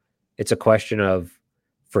 It's a question of,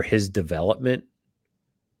 for his development,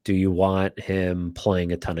 do you want him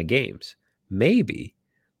playing a ton of games? Maybe.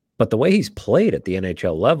 But the way he's played at the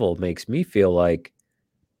NHL level makes me feel like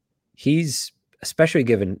he's, especially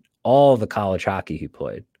given all the college hockey he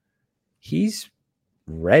played, he's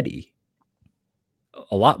ready,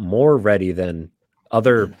 a lot more ready than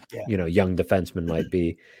other, young defensemen might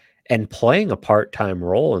be. And playing a part-time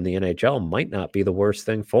role in the NHL might not be the worst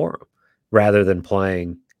thing for him, rather than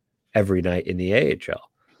playing every night in the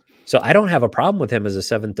AHL. So I don't have a problem with him as a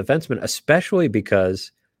 7th defenseman, especially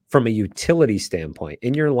because from a utility standpoint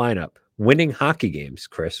in your lineup, winning hockey games,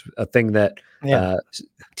 Chris, a thing that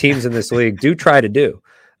teams in this league do try to do.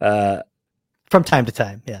 From time to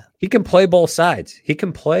time, yeah. He can play both sides. He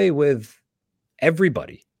can play with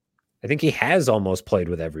everybody. I think he has almost played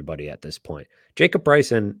with everybody at this point. Jacob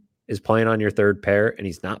Bryson is playing on your 3rd pair, and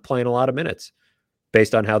he's not playing a lot of minutes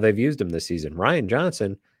based on how they've used him this season. Ryan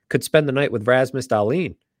Johnson could spend the night with Rasmus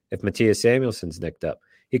Dahlin if Matthias Samuelsson's nicked up.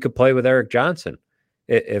 He could play with Eric Johnson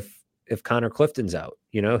if Connor Clifton's out.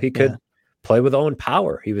 He could play with Owen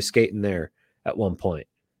Power. He was skating there at one point.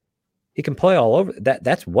 He can play all over.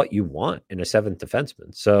 That's what you want in a 7th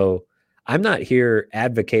defenseman. So I'm not here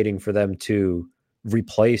advocating for them to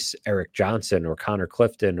replace Eric Johnson or Connor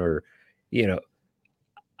Clifton or,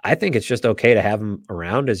 I think it's just okay to have him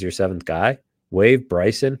around as your 7th guy. Waive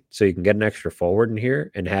Bryson so you can get an extra forward in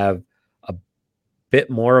here and have a bit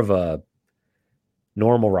more of a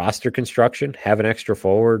normal roster construction, have an extra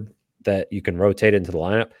forward that you can rotate into the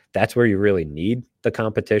lineup. That's where you really need the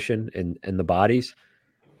competition and the bodies.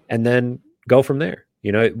 And then go from there.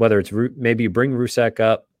 Whether it's maybe you bring Rusek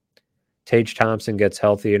up, Tage Thompson gets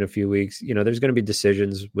healthy in a few weeks. There's going to be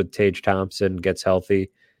decisions with Tage Thompson gets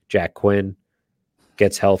healthy, Jack Quinn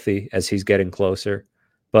gets healthy as he's getting closer.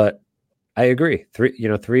 But I agree. 3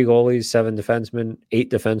 goalies, 7 defensemen, 8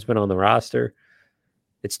 defensemen on the roster.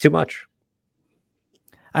 It's too much.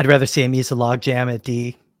 I'd rather see him use a log jam at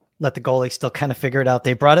D. Let the goalie still kind of figure it out.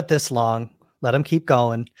 They brought it this long. Let him keep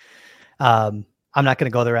going. I'm not going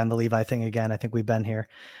to go there on the Levi thing again. I think we've been here.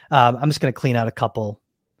 I'm just going to clean out a couple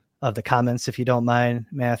of the comments, if you don't mind,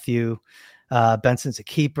 Matthew. Benson's a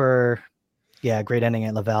keeper. Yeah, great ending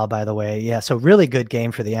at Laval, by the way. Yeah, so really good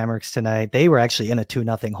game for the Amerks tonight. They were actually in a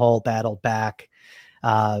 2-0 hole, battled back.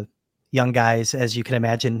 Young guys, as you can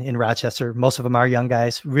imagine, in Rochester. Most of them are young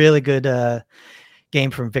guys. Really good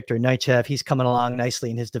game from Victor Neitchev. He's coming along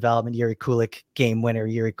nicely in his development. Yuri Kulik, game winner.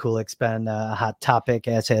 Yuri Kulik's been a hot topic,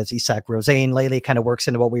 as has Isak Rosane lately. Kind of works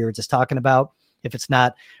into what we were just talking about. If it's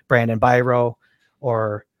not Brandon Byro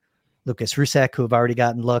or Lukasz Rusek, who have already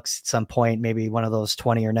gotten looks at some point, maybe one of those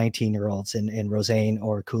 20 or 19-year-olds in Rosane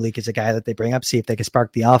or Kulik is a guy that they bring up, see if they can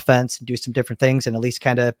spark the offense and do some different things and at least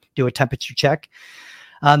kind of do a temperature check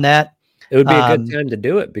on that. It would be a good time to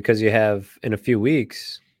do it because you have, in a few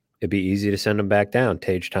weeks, it'd be easy to send him back down.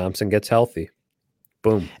 Tage Thompson gets healthy.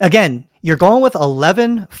 Boom. Again, you're going with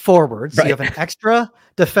 11 forwards. Right. You have an extra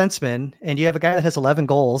defenseman, and you have a guy that has 11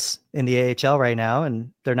 goals in the AHL right now,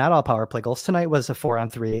 and they're not all power play goals. Tonight was a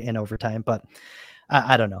 4-on-3 in overtime, but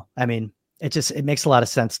I don't know. I mean, it makes a lot of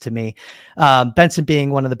sense to me. Benson being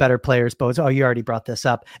one of the better players, Bones. Oh, you already brought this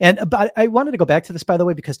up. But I wanted to go back to this, by the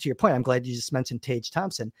way, because to your point, I'm glad you just mentioned Tage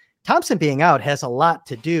Thompson. Thompson being out has a lot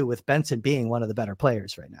to do with Benson being one of the better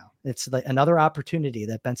players right now. It's like another opportunity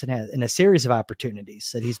that Benson has in a series of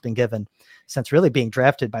opportunities that he's been given since really being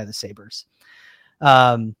drafted by the Sabres.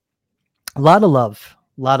 A lot of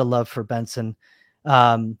love for Benson.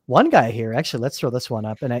 One guy here, actually, let's throw this one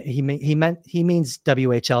up. And he means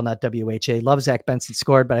WHL, not WHA. Love Zach Benson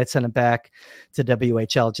scored, but I'd send him back to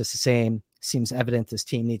WHL just the same. Seems evident this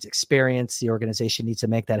team needs experience. The organization needs to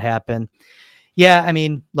make that happen. Yeah, I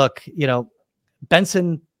mean, look,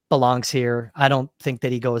 Benson belongs here. I don't think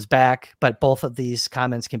that he goes back, but both of these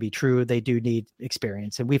comments can be true. They do need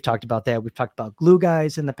experience. And we've talked about that. We've talked about glue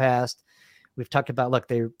guys in the past. We've talked about, look,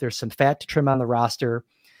 there's some fat to trim on the roster.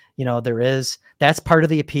 That's part of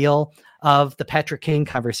the appeal of the Patrick Kane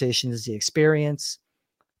conversation is the experience,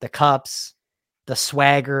 the cups, the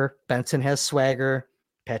swagger. Benson has swagger.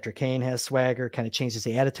 Patrick Kane has swagger, kind of changes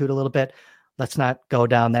the attitude a little bit. Let's not go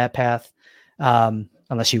down that path.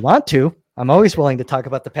 Unless you want to. I'm always willing to talk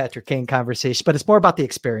about the Patrick Kane conversation, but it's more about the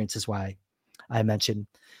experience is why I mentioned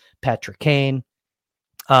Patrick Kane.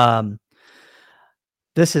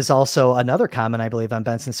 This is also another comment, I believe, on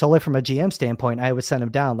Benson. Solely from a GM standpoint, I would send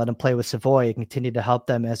him down, let him play with Savoy, and continue to help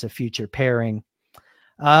them as a future pairing.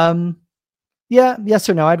 Yeah, yes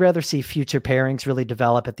or no. I'd rather see future pairings really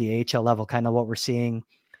develop at the AHL level, kind of what we're seeing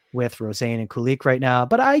with Rosén and Kulik right now.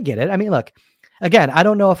 But I get it. I mean, look, again, I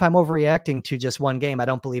don't know if I'm overreacting to just one game. I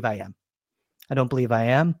don't believe I am.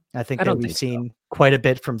 I think that we've seen quite a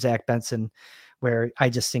bit from Zach Benson where I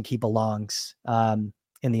just think he belongs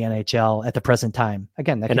in the NHL at the present time.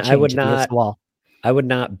 Again, that could change. I would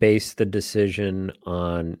not base the decision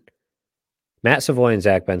on Matt Savoy and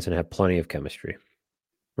Zach Benson have plenty of chemistry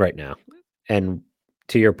right now. And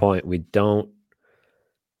to your point, we don't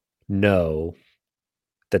know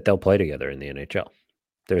that they'll play together in the NHL.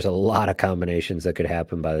 There's a lot of combinations that could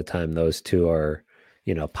happen by the time those two are,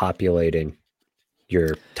 populating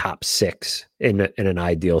your top six in an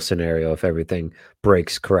ideal scenario if everything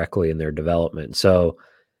breaks correctly in their development. So,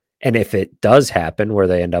 and if it does happen where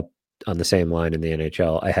they end up on the same line in the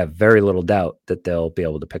NHL, I have very little doubt that they'll be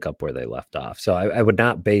able to pick up where they left off. So I would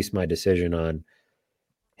not base my decision on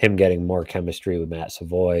him getting more chemistry with Matt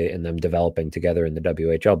Savoy and them developing together in the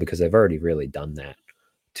WHL because they've already really done that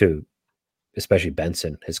too. Especially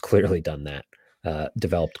Benson has clearly done that,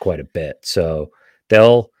 developed quite a bit. So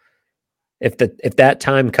they'll, if that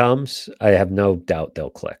time comes, I have no doubt they'll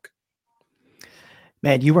click.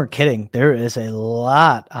 Man, you weren't kidding. There is a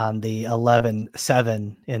lot on the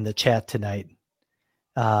 11-7 in the chat tonight.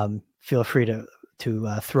 Feel free to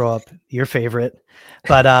throw up your favorite,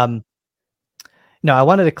 but no, I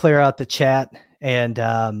wanted to clear out the chat and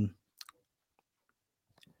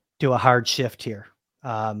do a hard shift here.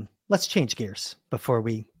 Let's change gears before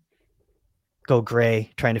we go gray,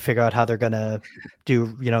 trying to figure out how they're going to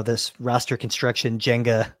do, this roster construction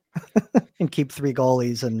Jenga and keep 3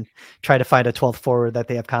 goalies and try to find a 12th forward that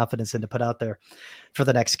they have confidence in to put out there for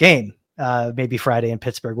the next game. Maybe Friday in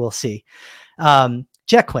Pittsburgh. We'll see.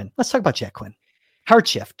 Jack Quinn. Let's talk about Jack Quinn. Hard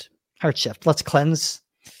shift. Let's cleanse.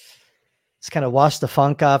 Let's kind of wash the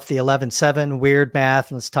funk off the 11-7 weird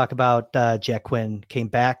math. Let's talk about Jack Quinn. Came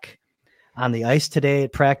back on the ice today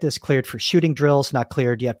at practice, cleared for shooting drills, not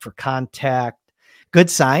cleared yet for contact. Good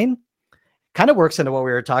sign. Kind of works into what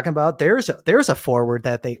we were talking about. There's a forward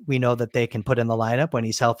that we know that they can put in the lineup when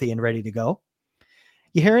he's healthy and ready to go.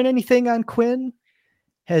 You hearing anything on Quinn?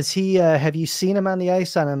 Has he? Have you seen him on the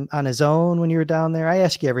ice on his own when you were down there? I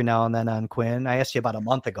ask you every now and then on Quinn. I asked you about a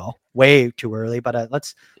month ago, way too early. But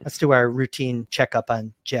let's do our routine checkup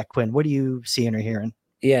on Jack Quinn. What are you seeing or hearing?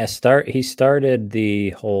 Yeah, he started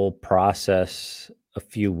the whole process a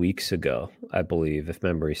few weeks ago, I believe, if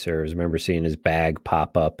memory serves. I remember seeing his bag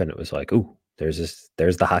pop up, and it was like, ooh, there's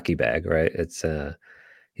the hockey bag, right? It's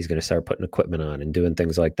he's going to start putting equipment on and doing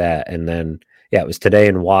things like that. And then, yeah, it was today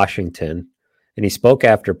in Washington, and he spoke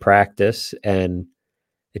after practice, and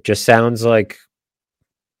it just sounds like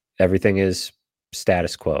everything is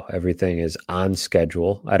status quo. Everything is on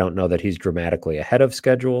schedule. I don't know that he's dramatically ahead of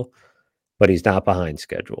schedule, but he's not behind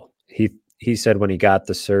schedule. He said when he got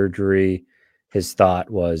the surgery, his thought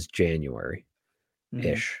was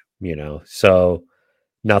January-ish, So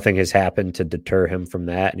nothing has happened to deter him from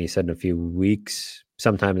that. And he said in a few weeks,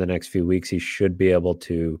 sometime in the next few weeks, he should be able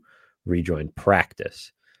to rejoin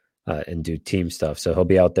practice. and do team stuff. So he'll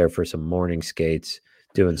be out there for some morning skates,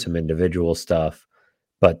 doing some individual stuff,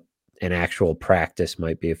 but an actual practice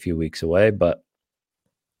might be a few weeks away. But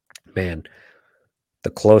man, the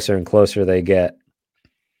closer and closer they get,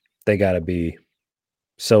 they got to be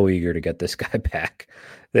so eager to get this guy back.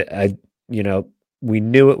 We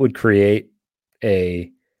knew it would create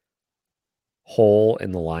a hole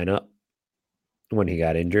in the lineup when he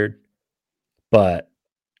got injured, but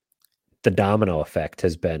the domino effect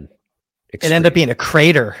has been extreme. It ended up being a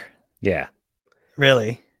crater. Yeah.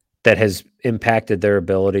 Really? That has impacted their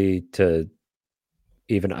ability to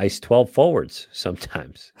even ice 12 forwards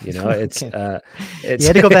sometimes. It's you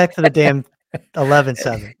had to go back to the damn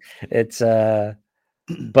 11-7. It's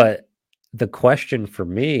but the question for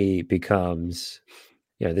me becomes,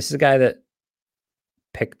 this is a guy that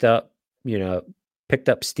picked up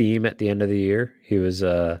steam at the end of the year. He was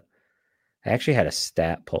I actually had a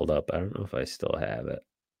stat pulled up. I don't know if I still have it.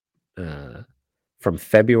 From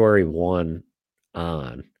February 1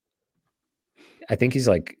 on, I think he's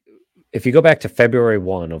like, if you go back to February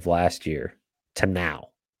 1 of last year to now,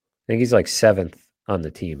 I think he's like 7th on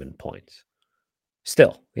the team in points.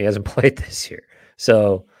 Still, he hasn't played this year.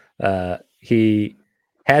 So he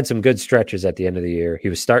had some good stretches at the end of the year. He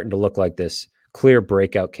was starting to look like this clear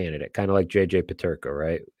breakout candidate, kind of like JJ Peterka,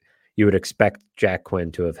 right? You would expect Jack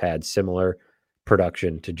Quinn to have had similar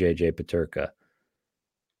production to JJ Peterka.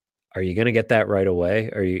 Are you going to get that right away?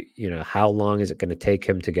 Are how long is it going to take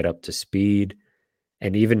him to get up to speed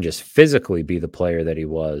and even just physically be the player that he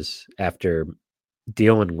was after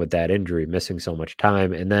dealing with that injury, missing so much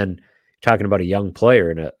time, and then talking about a young player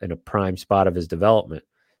in a prime spot of his development?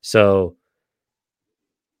 So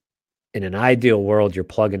in an ideal world, you're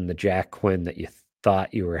plugging the Jack Quinn that you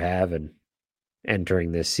thought you were having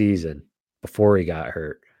entering this season before he got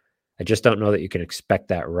hurt. I just don't know that you can expect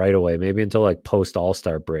that right away. Maybe until like post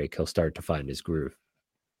All-Star break, he'll start to find his groove.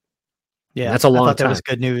 Yeah, and that's a long time. That was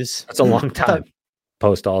good news. That's a long time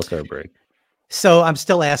post All-Star break. So I'm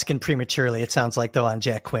still asking prematurely. It sounds like though on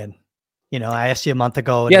Jack Quinn. I asked you a month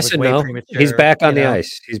ago. And yes and no. Premature. He's back on the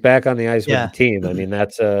ice. He's back on the ice with the team. I mean,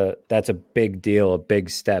 that's a big deal, a big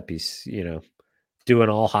step. He's doing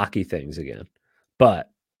all hockey things again. But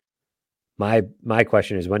my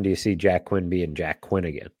question is, when do you see Jack Quinn being Jack Quinn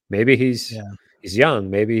again? Maybe he's young.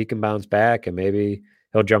 Maybe he can bounce back, and maybe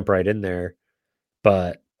he'll jump right in there.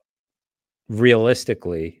 But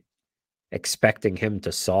realistically, expecting him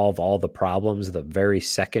to solve all the problems the very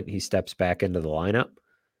second he steps back into the lineup,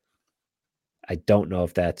 I don't know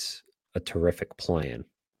if that's a terrific plan,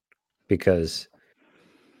 because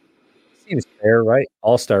it seems fair, right?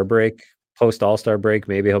 All-Star break, post All-Star break,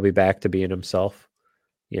 maybe he'll be back to being himself.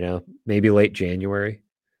 Maybe late January.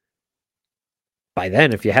 By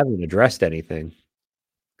then, if you haven't addressed anything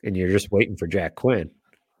and you're just waiting for Jack Quinn,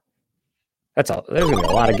 there's going to be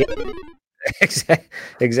a lot of games.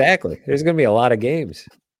 Exactly. There's going to be a lot of games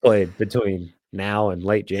played between now and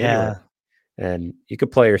late January. Yeah. And you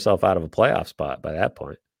could play yourself out of a playoff spot by that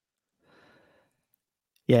point.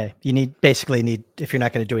 Yeah, you basically need, if you're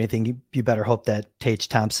not going to do anything, you better hope that Tage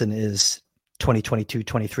Thompson is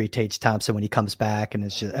 2022-23 Tage Thompson when he comes back, and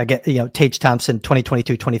it's just again, Tage Thompson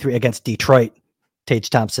 2022-23 against Detroit,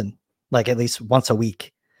 Tage Thompson, like at least once a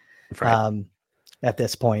week, right. At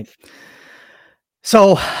this point.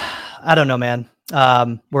 So I don't know, man.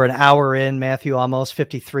 We're an hour in, Matthew, almost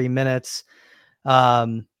 53 minutes.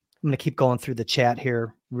 I'm going to keep going through the chat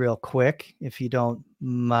here real quick, if you don't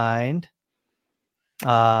mind.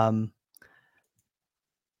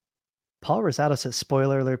 Paul Rosado says,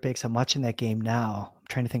 spoiler alert, Bakes. I'm watching that game now. I'm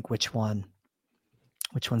trying to think which one's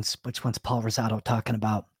Paul Rosado talking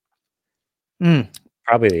about.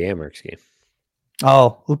 Probably the Amherst game.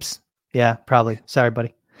 Oh, oops. Yeah, probably. Sorry,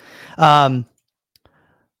 buddy.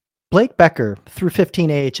 Blake Becker through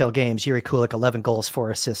 15 AHL games. Yuri Kulik, 11 goals,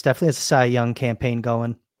 4 assists. Definitely has a Cy Young campaign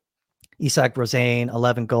going. Isak Rosane,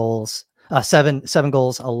 11 goals, 7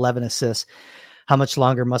 goals, 11 assists. How much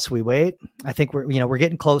longer must we wait? I think we're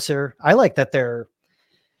getting closer. I like that they're,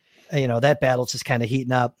 that battle's just kind of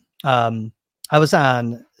heating up. I was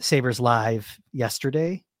on Sabres Live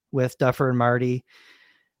yesterday with Duffer and Marty.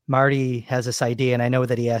 Marty has this idea, and I know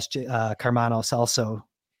that he asked Carmanos also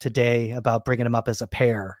today about bringing him up as a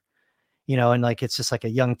pair, and like, it's just like a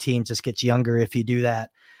young team just gets younger if you do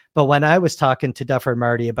that. But when I was talking to Duffer and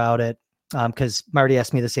Marty about it, because Marty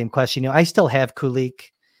asked me the same question, I still have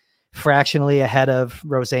Kulik fractionally ahead of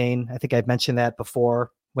Rosane. I think I've mentioned that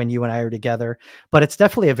before when you and I are together, but it's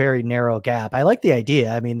definitely a very narrow gap. I like the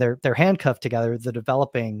idea. I mean, they're handcuffed together. They're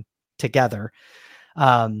developing together.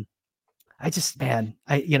 I man,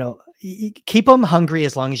 keep them hungry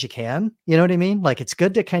as long as you can. You know what I mean? Like, it's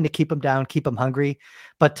good to kind of keep them down, keep them hungry.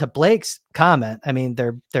 But to Blake's comment, I mean,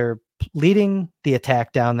 they're leading the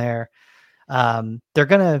attack down there. They're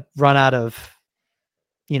going to run out of,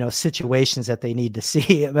 situations that they need to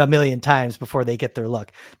see a million times before they get their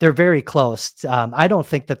look. They're very close. I don't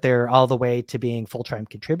think that they're all the way to being full-time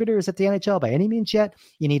contributors at the NHL by any means yet.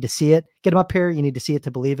 You need to see it, get them up here. You need to see it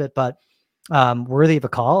to believe it, but worthy of a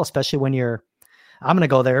call, especially when I'm going to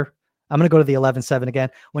go there. I'm going to go to the 11-7 again.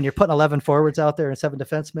 When you're putting 11 forwards out there and 7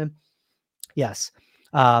 defensemen. Yes.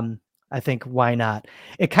 I think why not?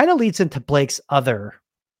 It kind of leads into Blake's other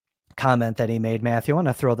comment that he made, Matthew. I want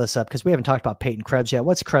to throw this up because we haven't talked about Peyton Krebs yet.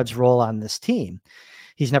 What's Krebs' role on this team?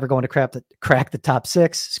 He's never going to crack the top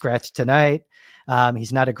 6, scratch tonight.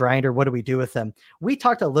 He's not a grinder. What do we do with him? We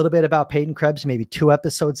talked a little bit about Peyton Krebs maybe 2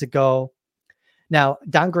 episodes ago. Now,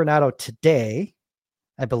 Don Granato today,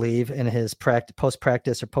 I believe, in his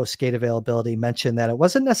post-practice or post-skate availability, mentioned that it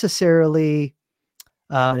wasn't necessarily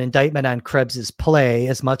an indictment on Krebs's play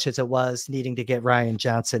as much as it was needing to get Ryan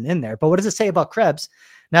Johnson in there. But what does it say about Krebs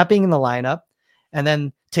not being in the lineup? And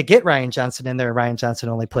then to get Ryan Johnson in there, Ryan Johnson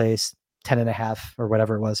only plays 10 and a half or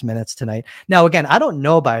whatever it was minutes tonight. Now, again, I don't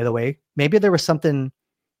know, by the way, maybe there was something,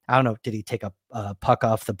 I don't know. Did he take a puck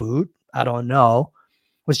off the boot? I don't know.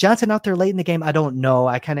 Was Johnson out there late in the game? I don't know.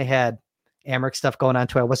 I kind of had Amherst stuff going on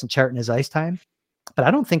too. I wasn't charting his ice time, but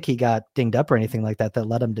I don't think he got dinged up or anything like that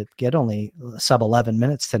led him to get only sub 11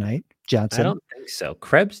 minutes tonight. Johnson. I don't think so.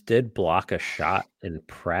 Krebs did block a shot in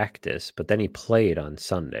practice, but then he played on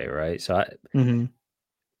Sunday, right? So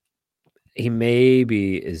he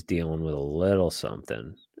maybe is dealing with a little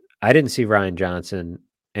something. I didn't see Ryan Johnson,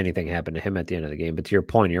 anything happen to him at the end of the game, but to your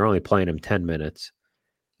point, you're only playing him 10 minutes.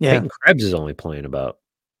 Yeah. Peyton Krebs is only playing about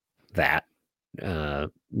that,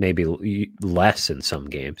 maybe less in some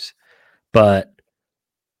games, but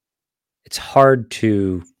it's hard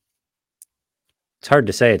to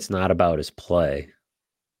say it's not about his play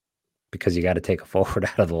because you got to take a forward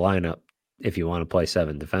out of the lineup if you want to play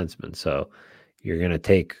 7 defensemen. So you're going to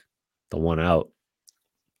take the one out.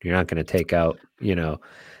 You're not going to take out,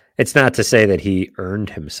 it's not to say that he earned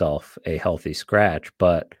himself a healthy scratch,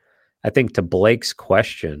 but I think to Blake's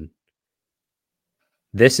question,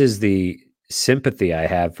 this is the sympathy I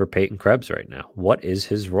have for Peyton Krebs right now. What is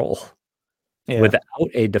his role? Yeah. Without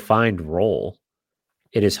a defined role,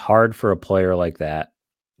 it is hard for a player like that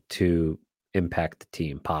to impact the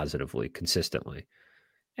team positively, consistently.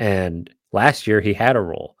 And last year he had a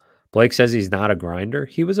role. Blake says he's not a grinder.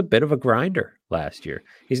 He was a bit of a grinder last year.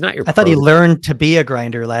 He's not your. I thought he learned to be a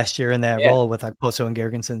grinder last year in that role with Okposo and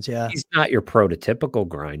Gergensons. Yeah, he's not your prototypical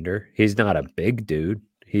grinder. He's not a big dude.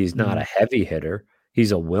 He's not a heavy hitter.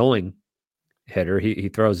 He's a willing hitter. He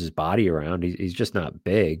throws his body around. He's just not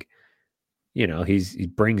big. He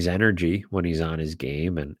brings energy when he's on his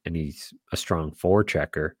game, and he's a strong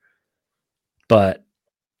forechecker. But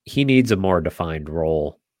he needs a more defined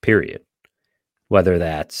role, period. Whether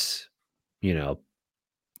that's, that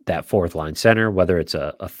 4th line center, whether it's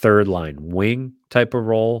a 3rd line wing type of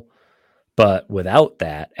role. But without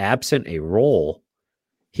that, absent a role,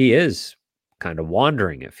 he is kind of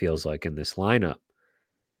wandering, it feels like, in this lineup.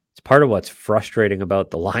 It's part of what's frustrating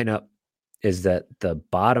about the lineup is that the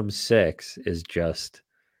bottom 6 is just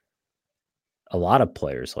a lot of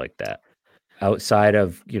players like that. Outside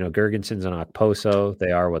of, Gergensons and Okposo,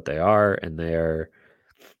 they are what they are, and they're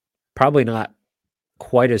probably not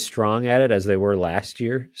quite as strong at it as they were last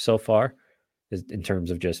year so far in terms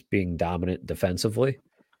of just being dominant defensively.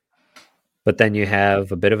 But then you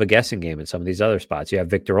have a bit of a guessing game in some of these other spots. You have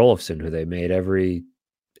Victor Olofsson, who they made every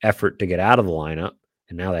effort to get out of the lineup,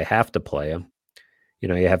 and now they have to play him.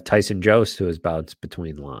 You have Tyson Jost, who has bounced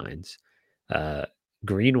between lines.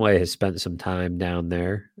 Greenway has spent some time down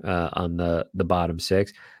there on the bottom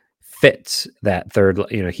 6. Fits that third,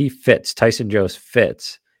 he fits. Tyson Jost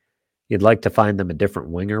fits. You'd like to find them a different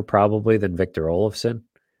winger probably than Victor Olofsson.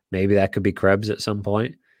 Maybe that could be Krebs at some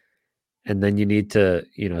point. And then you need to,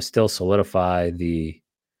 still solidify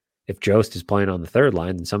if Jost is playing on the 3rd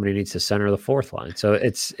line, then somebody needs to center the 4th line. So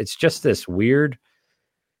it's just this weird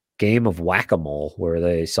game of whack-a-mole where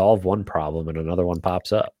they solve one problem and another one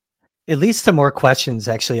pops up. It leads to more questions,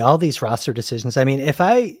 actually, all these roster decisions. I mean,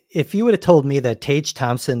 if you would have told me that Tage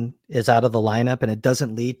Thompson is out of the lineup and it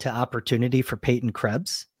doesn't lead to opportunity for Peyton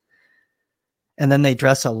Krebs, and then they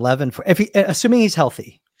dress 11 for, assuming he's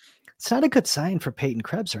healthy, it's not a good sign for Peyton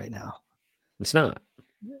Krebs right now. It's not,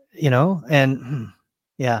 and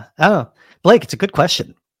yeah, I don't know. Blake, it's a good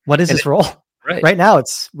question. What is his role? Right now,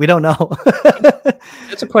 we don't know.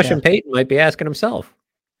 That's a question Peyton might be asking himself.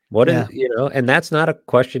 What Yeah. is, and that's not a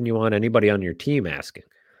question you want anybody on your team asking.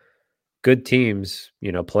 Good teams,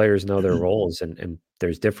 players know their roles, and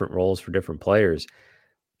there's different roles for different players.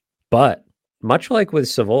 But much like with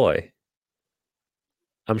Savoy,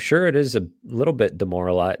 I'm sure it is a little bit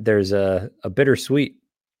demoralized. There's a bittersweet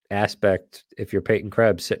aspect if you're Peyton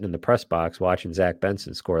Krebs sitting in the press box watching Zach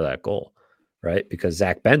Benson score that goal, right? Because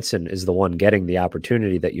Zach Benson is the one getting the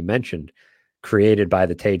opportunity that you mentioned, created by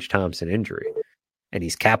the Tage Thompson injury, and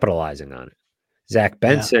he's capitalizing on it. Zach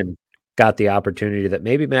Benson got the opportunity that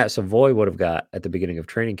maybe Matt Savoy would have got at the beginning of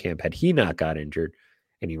training camp had he not got injured,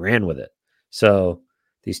 and he ran with it. So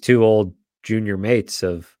these two old junior mates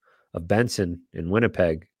of Benson in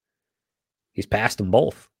Winnipeg, he's passed them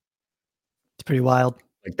both. It's pretty wild.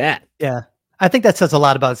 Like that. Yeah. I think that says a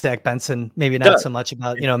lot about Zach Benson. Maybe not so much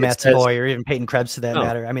about, Matt Savoy or even Peyton Krebs to that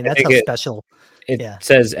matter. I mean, that's how special. It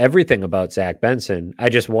says everything about Zach Benson. I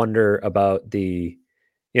just wonder about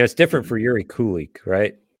it's different for Yuri Kulik,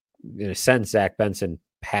 right? In a sense, Zach Benson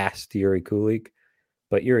passed Yuri Kulik,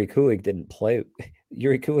 but Yuri Kulik didn't play.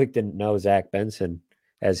 Yuri Kulik didn't know Zach Benson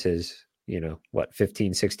as his,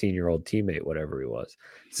 15, 16-year-old teammate, whatever he was.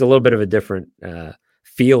 It's a little bit of a different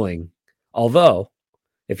feeling. Although,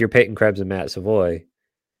 if you're Peyton Krebs and Matt Savoy,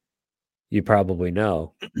 you probably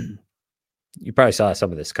know. You probably saw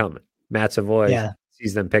some of this coming. Matt Savoy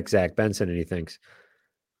sees them pick Zach Benson and he thinks,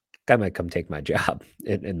 guy might come take my job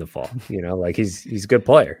in the fall. Like he's a good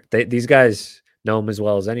player. These guys know him as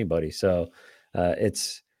well as anybody. So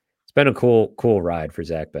it's been a cool ride for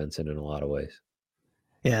Zach Benson in a lot of ways.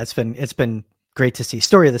 Yeah, it's been great to see.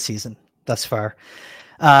 Story of the season thus far.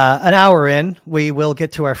 An hour in, we will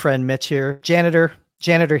get to our friend Mitch here. Janitor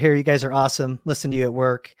here. You guys are awesome. Listen to you at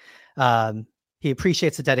work. He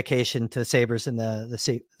appreciates the dedication to the Sabres and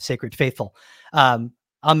the sacred faithful.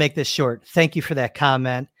 I'll make this short. Thank you for that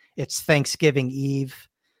comment. It's Thanksgiving Eve.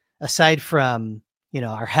 Aside from,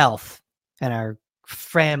 our health and our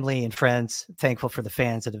family and friends, thankful for the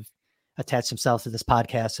fans that have attached themselves to this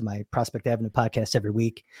podcast and my Prospect Avenue podcast every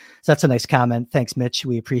week. So that's a nice comment. Thanks, Mitch.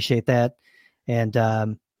 We appreciate that.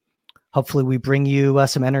 And hopefully we bring you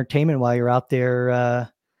some entertainment while you're out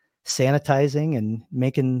there sanitizing and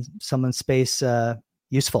making someone's space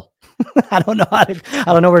useful. I don't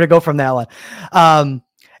know where to go from that one.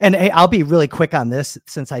 And hey, I'll be really quick on this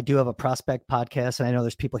since I do have a prospect podcast and I know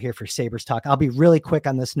there's people here for Sabres talk. I'll be really quick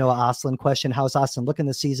on this Noah Ostlund question. How's Ostlund looking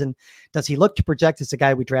this season? Does he look to project as a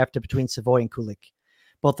guy we drafted between Savoy and Kulik,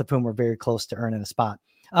 both of whom were very close to earning a spot?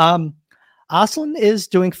 Ostlund is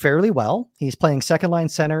doing fairly well. He's playing second line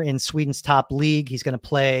center in Sweden's top league. He's going to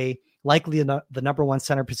play likely the number one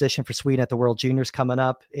center position for Sweden at the World Juniors coming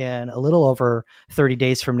up in a little over 30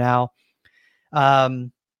 days from now.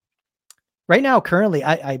 Right now, currently,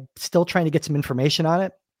 I'm still trying to get some information on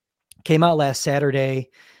it. Came out last Saturday.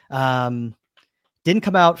 Didn't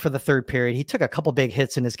come out for the third period. He took a couple big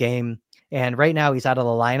hits in his game. And right now he's out of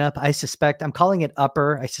the lineup. I'm calling it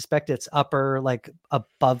upper. I suspect it's upper, like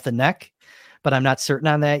above the neck, but I'm not certain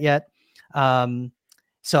on that yet.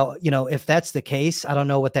 So, if that's the case, I don't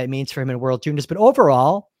know what that means for him in World Juniors, but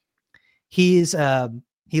overall he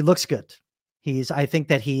looks good. I think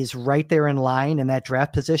that he's right there in line in that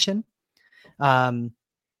draft position. But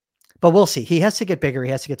we'll see. He has to get bigger.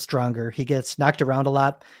 He has to get stronger. He gets knocked around a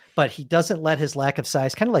lot, but he doesn't let his lack of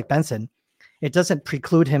size, kind of like Benson, it doesn't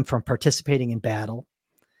preclude him from participating in battle,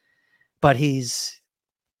 but he's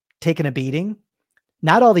taken a beating.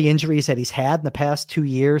 Not all the injuries that he's had in the past 2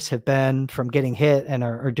 years have been from getting hit and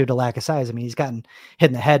are due to lack of size. I mean, he's gotten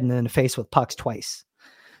hit in the head and in the face with pucks twice.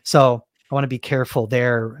 So I want to be careful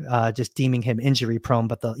there, just deeming him injury prone,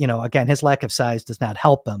 but again, his lack of size does not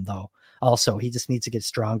help him though. Also, he just needs to get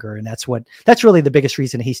stronger. And that's really the biggest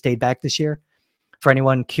reason he stayed back this year. For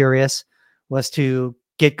anyone curious, was to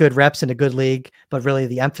get good reps in a good league, but really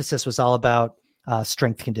the emphasis was all about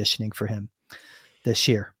strength conditioning for him this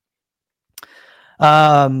year. We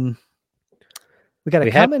got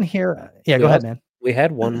a comment here. Yeah, go ahead, man. We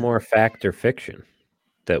had one more fact or fiction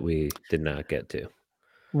that we did not get to.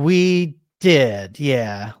 We did.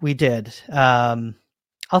 Yeah, we did. I'll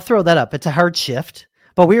throw that up. It's a hard shift,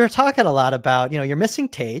 but we were talking a lot about, you're missing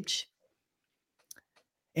Tage.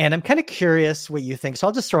 And I'm kind of curious what you think. So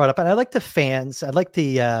I'll just throw it up. And I'd like the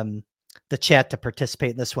chat to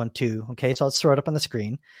participate in this one too. Okay. So let's throw it up on the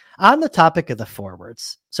screen on the topic of the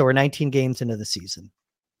forwards. So we're 19 games into the season.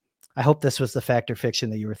 I hope this was the fact or fiction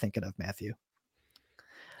that you were thinking of, Matthew.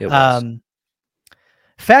 It was.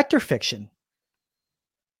 Fact or fiction.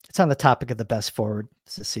 It's on the topic of the best forward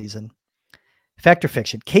this season. Fact or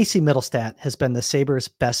fiction. Casey Middlestat has been the Sabres'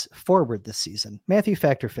 best forward this season. Matthew,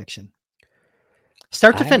 fact or fiction?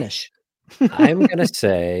 Start to finish. I'm going to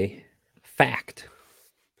say fact.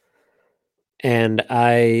 And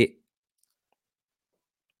I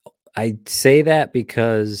say that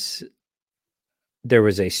because there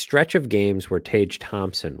was a stretch of games where Tage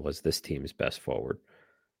Thompson was this team's best forward,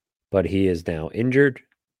 but he is now injured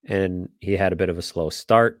and he had a bit of a slow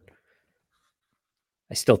start.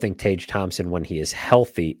 I still think Tage Thompson, when he is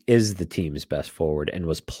healthy, is the team's best forward and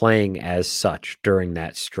was playing as such during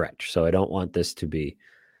that stretch. So I don't want this to be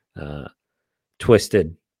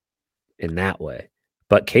twisted in that way.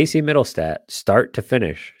 But Casey Middlestat, start to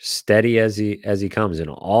finish, steady as he comes in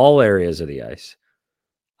all areas of the ice,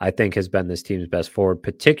 I think has been this team's best forward,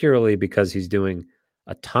 particularly because he's doing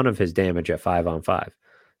a ton of his damage at 5-on-5.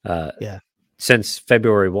 Yeah. Since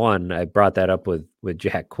February 1, I brought that up with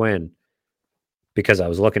Jack Quinn because I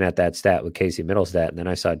was looking at that stat with Casey Middlestat, and then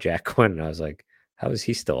I saw Jack Quinn, and I was like, how is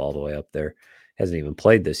he still all the way up there? Hasn't even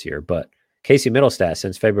played this year. But Casey Middlestat,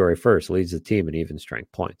 since February 1st, leads the team in even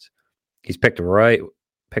strength points. He's picked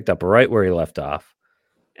up right where he left off.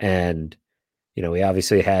 And, we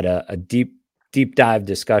obviously had a deep dive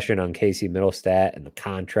discussion on Casey Middlestat and the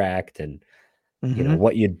contract and,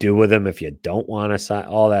 what you do with him if you don't want to sign,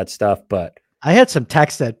 all that stuff. But I had some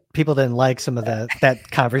texts that people didn't like some of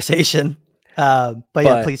that conversation. But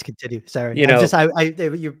yeah, please continue. Sorry.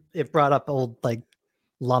 It brought up old like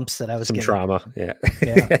lumps that I was getting. Trauma. Yeah.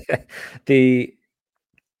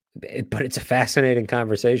 But it's a fascinating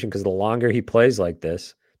conversation because the longer he plays like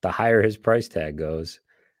this, the higher his price tag goes.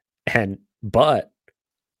 But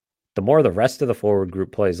the more the rest of the forward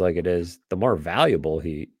group plays like it is, the more valuable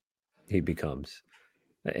he becomes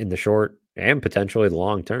in the short and potentially the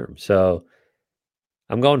long term. So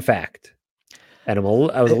I'm going fact. And I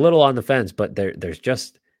was a little on the fence, but there's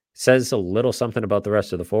just says a little something about the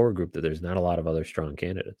rest of the forward group that there's not a lot of other strong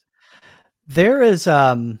candidates. There is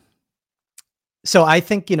so I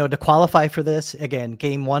think, to qualify for this, again,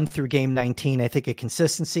 game 1 through game 19, I think of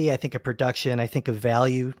consistency, I think of production, I think of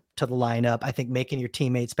value to the lineup. I think making your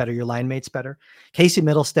teammates better, your line mates better. Casey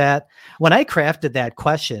Middlestat, when I crafted that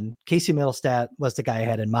question, Casey Middlestat was the guy I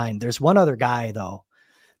had in mind. There's one other guy, though,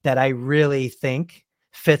 that I really think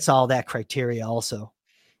fits all that criteria also.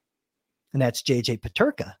 And that's JJ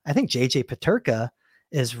Peterka. I think JJ Peterka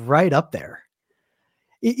is right up there.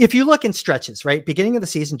 If you look in stretches, right, beginning of the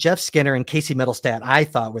season, Jeff Skinner and Casey Middlestat, I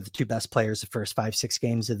thought were the two best players the first 5-6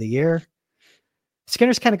 games of the year.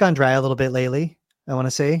 Skinner's kind of gone dry a little bit lately, I want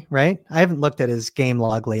to say, right? I haven't looked at his game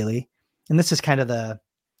log lately. And this is kind of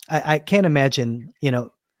I can't imagine,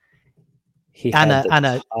 he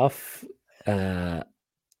had tough.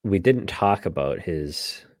 We didn't talk about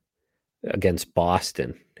his against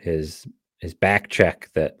Boston, his back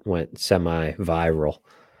check that went semi-viral.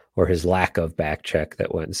 Or his lack of back check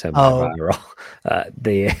that went semi-viral.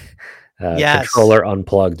 The controller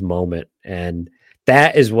unplugged moment. And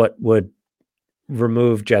that is what would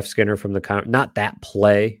remove Jeff Skinner from the not that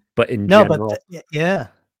play, but in general.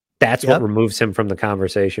 That's what removes him from the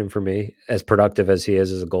conversation for me, as productive as he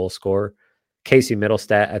is as a goal scorer. Casey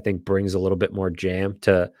Middlestat, I think, brings a little bit more jam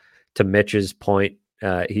to Mitch's point.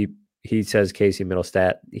 He says Casey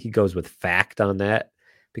Middlestat, he goes with fact on that,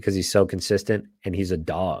 because he's so consistent and he's a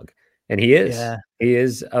dog. And he is. Yeah. He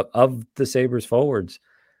is, of the Sabres forwards,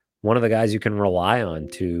 one of the guys you can rely on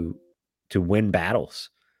to win battles.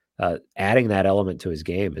 Adding that element to his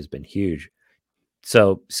game has been huge.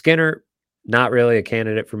 So Skinner, not really a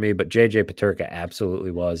candidate for me, but JJ Peterka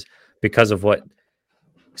absolutely was, because of what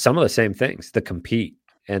some of the same things, the compete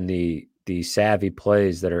and the savvy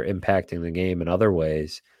plays that are impacting the game in other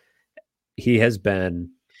ways. He has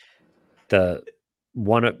been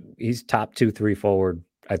he's top 2-3 forward,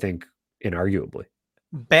 I think, inarguably.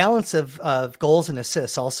 Balance of goals and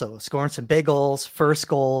assists, also scoring some big goals, first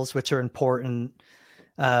goals, which are important.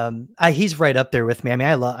 He's right up there with me.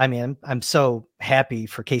 I'm so happy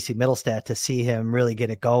for Casey Middlestat to see him really get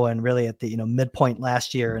it going, really at the midpoint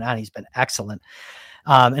last year and on. He's been excellent.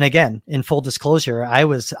 And again, in full disclosure, I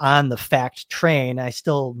was on the fact train. I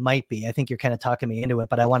still might be. I think you're kind of talking me into it,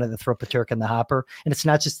 but I wanted to throw Peterka in the hopper. And it's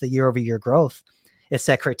not just the year-over-year growth. It's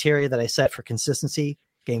that criteria that I set for consistency,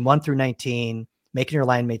 game 1 through 19, making your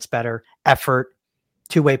line mates better, effort,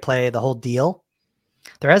 two-way play, the whole deal.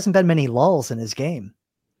 There hasn't been many lulls in his game.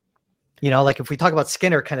 Like if we talk about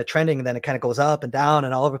Skinner kind of trending, and then it kind of goes up and down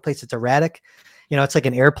and all over the place, it's erratic. It's like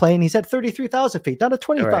an airplane. He's at 33,000 feet, down to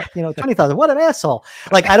 25, 20,000. What an asshole.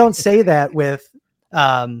 Like, I don't say that with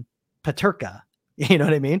Peterka. You know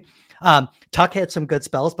what I mean? Tuck had some good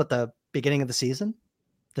spells, but the beginning of the season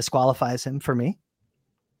disqualifies him for me.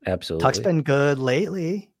 Absolutely. Tuck's been good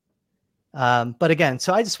lately. But again,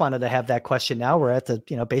 so I just wanted to have that question now. We're at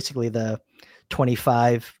the, basically the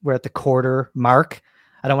 25. We're at the quarter mark.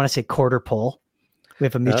 I don't want to say quarter pole. We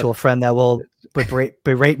have a mutual friend that will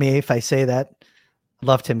berate me if I say that.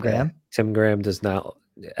 Love Tim Graham. Yeah, Tim Graham does not.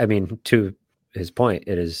 I mean, to his point,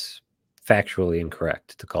 it is factually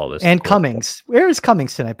incorrect to call this. And Cummings. Where is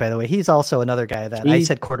Cummings tonight, by the way? He's also another guy that I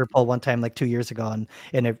said quarter pole one time like 2 years ago,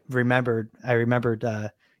 and I remembered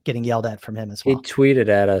getting yelled at from him as well. He tweeted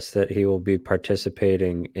at us that he will be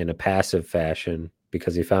participating in a passive fashion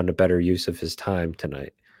because he found a better use of his time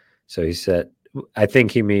tonight. So he said, I think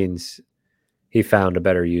he means he found a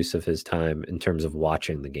better use of his time in terms of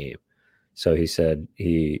watching the game. So he said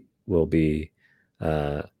he will be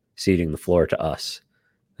ceding the floor to us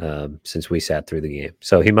since we sat through the game.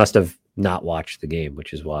 So he must have not watched the game,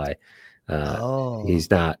 which is why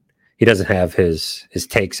he doesn't have his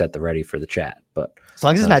takes at the ready for the chat. But as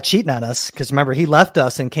long as he's not cheating on us, because remember, he left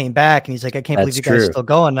us and came back and he's like, I can't believe you guys are still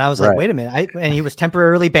going. And I was like, wait a minute. And he was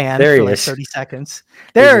temporarily banned for like 30 seconds.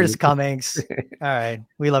 There's Cummings. All right.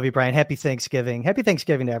 We love you, Brian. Happy Thanksgiving. Happy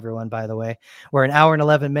Thanksgiving to everyone, by the way. We're an hour and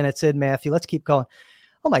 11 minutes in, Matthew. Let's keep going.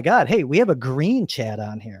 Oh my God. Hey, we have a green chat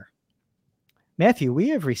on here. Matthew, we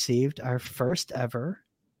have received our first ever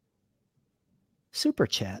super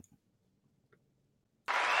chat.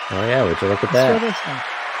 Oh yeah, would you look at that?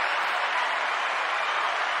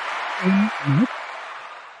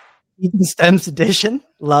 Eden Stems edition.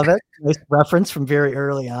 Love it. Nice reference from very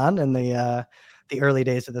early on in the early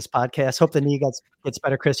days of this podcast. Hope the knee gets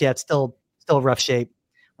better, Chris. Yeah, it's still rough shape.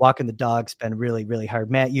 Walking the dog's been really, really hard.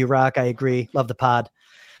 Matt, you rock. I agree. Love the pod.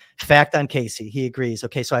 Fact on Casey. He agrees.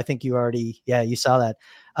 Okay, so I think you already, you saw that.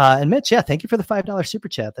 And Mitch, thank you for the $5 super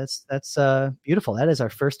chat. That's beautiful. That is our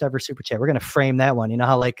first ever super chat. We're gonna frame that one. You know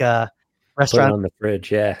how like restaurant put it on the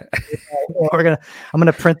fridge, yeah. I'm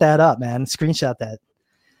gonna print that up, man. Screenshot that.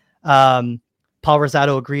 Paul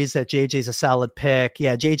Rosado agrees that JJ's a solid pick.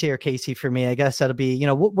 Yeah, JJ or Casey for me. I guess that'll be,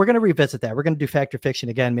 we're gonna revisit that. We're gonna do Fact or Fiction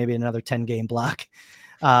again, maybe another 10 game block.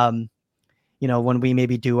 When we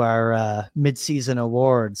maybe do our mid-season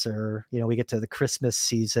awards or, we get to the Christmas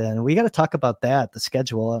season, we got to talk about that, the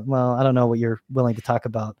schedule. Well, I don't know what you're willing to talk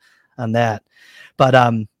about on that, but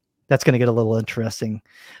that's going to get a little interesting.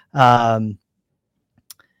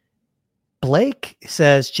 Blake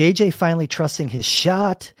says, JJ finally trusting his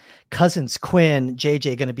shot. Cousins, Quinn,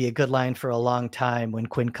 JJ going to be a good line for a long time when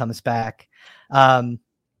Quinn comes back.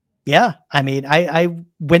 Yeah, I mean, I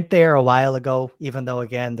went there a while ago, even though,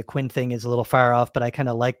 again, the Quinn thing is a little far off, but I kind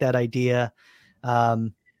of like that idea.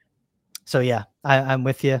 So, yeah, I'm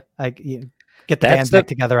with you. Get the band back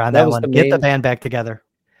together on that one. Get the band back together.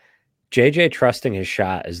 JJ trusting his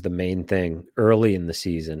shot is the main thing early in the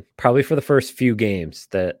season, probably for the first few games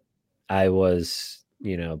that I was,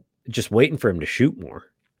 just waiting for him to shoot more.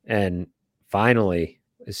 And finally,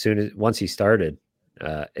 once he started,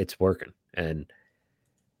 it's working. And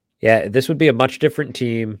yeah, this would be a much different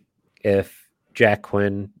team if Jack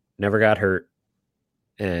Quinn never got hurt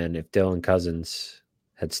and if Dylan Cousins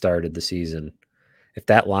had started the season. If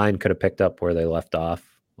that line could have picked up where they left off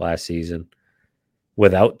last season,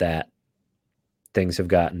 without that, things have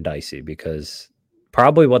gotten dicey because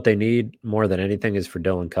probably what they need more than anything is for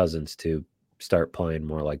Dylan Cousins to start playing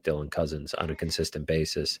more like Dylan Cousins on a consistent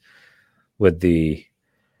basis with the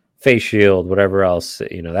face shield, whatever else,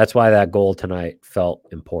 that's why that goal tonight felt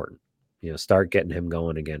important. Start getting him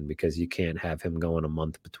going again because you can't have him going a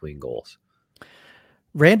month between goals.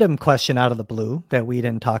 Random question out of the blue that we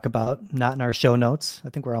didn't talk about, not in our show notes.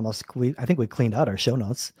 I think we cleaned out our show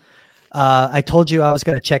notes. I told you I was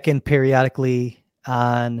going to check in periodically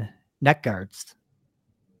on neck guards.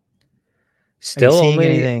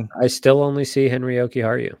 I still only see Henry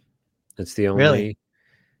Jokiharju. That's the only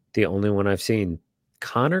one I've seen.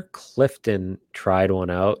 Connor Clifton tried one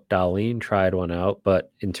out. Darlene tried one out.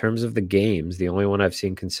 But in terms of the games, the only one I've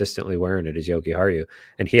seen consistently wearing it is Jokiharju.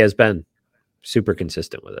 And he has been super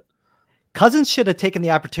consistent with it. Cousins should have taken the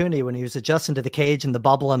opportunity when he was adjusting to the cage and the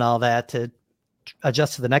bubble and all that to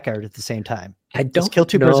adjust to the neck guard at the same time. Just kill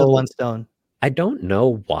two birds with one stone. I don't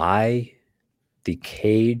know why the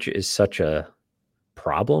cage is such a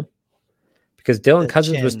problem. Because Dylan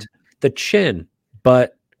Cousins was the chin,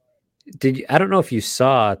 but I don't know if you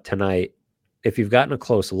saw tonight, if you've gotten a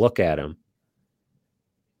close look at him,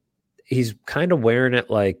 he's kind of wearing it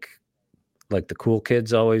like the cool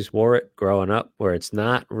kids always wore it growing up, where it's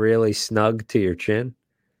not really snug to your chin.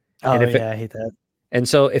 Oh, I hate that. And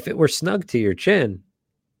so if it were snug to your chin,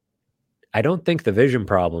 I don't think the vision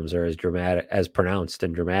problems are as pronounced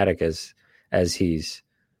and dramatic as he's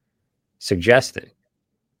suggesting.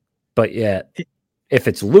 But yet, if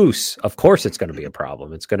it's loose, of course it's going to be a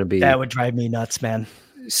problem. It's going to be... That would drive me nuts, man.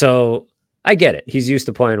 So I get it. He's used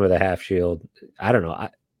to playing with a half shield. I don't know.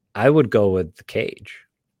 I would go with the cage,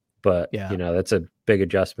 but Yeah. that's a big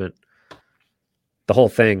adjustment. The whole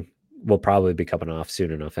thing will probably be coming off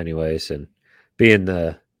soon enough, anyways. And being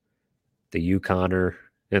the Yukoner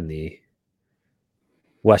and the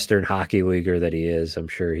Western Hockey Leaguer that he is, I'm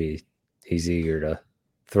sure he's eager to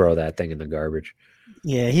throw that thing in the garbage.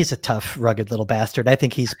 Yeah, he's a tough, rugged little bastard. I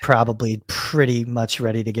think he's probably pretty much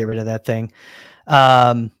ready to get rid of that thing.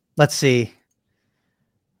 Let's see.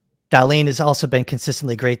 Darlene has also been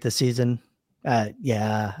consistently great this season.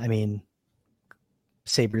 Yeah, I mean,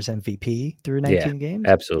 Sabres MVP through 19 games.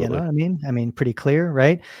 Absolutely. I mean, pretty clear,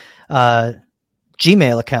 right?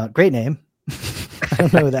 Gmail account, great name. I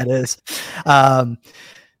don't know who that is.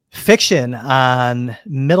 Fiction on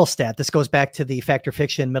Middlestat. This goes back to the factor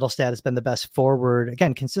fiction. Middlestat has been the best forward,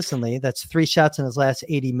 again, consistently. That's 3 shots in his last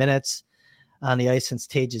 80 minutes on the ice since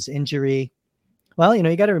Tage's injury. Well,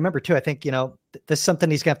 you got to remember too, I think, this is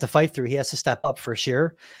something he's going to have to fight through. He has to step up for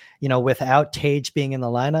sure. Without Tage being in the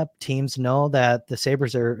lineup, teams know that the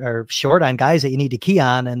Sabres are short on guys that you need to key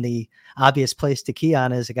on. And the obvious place to key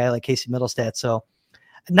on is a guy like Casey Middlestat. So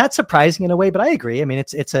not surprising in a way, but I agree. I mean,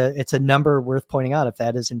 it's a number worth pointing out if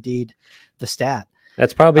that is indeed the stat.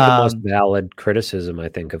 That's probably the most valid criticism, I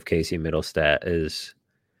think, of Casey Middlestat is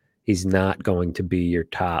he's not going to be your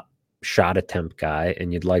top shot attempt guy.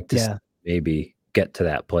 And you'd like to maybe get to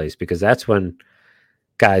that place, because that's when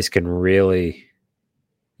guys can really,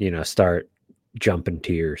 start jumping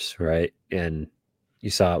tiers, right? And you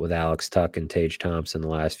saw it with Alex Tuck and Tage Thompson the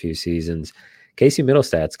last few seasons. Casey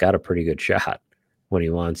Middlestat's got a pretty good shot when he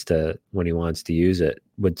wants to use it.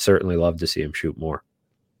 Would certainly love to see him shoot more.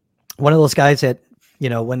 One of those guys that,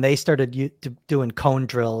 when they started doing cone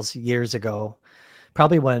drills years ago,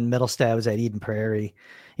 probably when Middlestat was at Eden Prairie,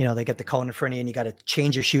 they get the cone in front of you and you got to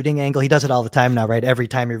change your shooting angle. He does it all the time now, right? Every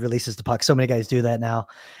time he releases the puck. So many guys do that now.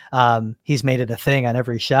 He's made it a thing on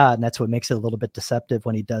every shot, and that's what makes it a little bit deceptive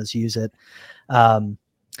when he does use it.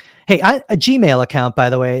 Hey, a Gmail account, by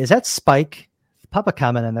the way, is that Spike? Pop a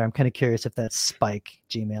comment in there. I'm kind of curious if that's Spike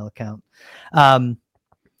Gmail account.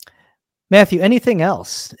 Matthew, anything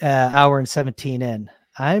else? Hour and 17 in.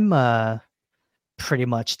 I'm pretty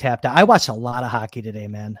much tapped out. I watched a lot of hockey today,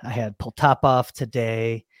 man. I had Poltapov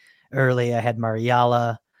today early. I had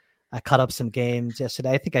Mariala. I cut up some games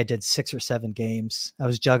yesterday. I think I did 6 or 7 games. I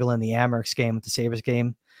was juggling the Amerks game with the Sabres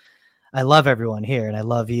game. I love everyone here and I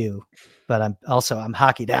love you, but I'm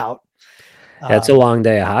hockeyed out. It's a long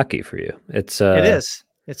day of hockey for you. It is.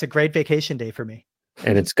 It's a great vacation day for me.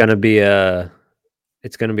 And it's going to be a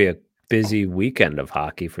busy weekend of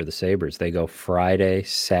hockey for the Sabres. They go Friday,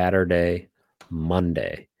 Saturday,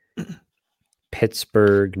 Monday.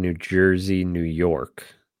 Pittsburgh, New Jersey, New York,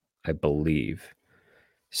 I believe.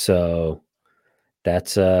 So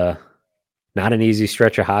that's not an easy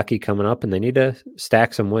stretch of hockey coming up, and they need to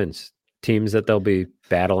stack some wins. Teams that they'll be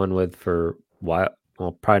battling with for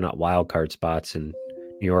probably not wild card spots in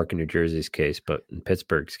New York and New Jersey's case, but in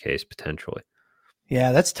Pittsburgh's case, potentially.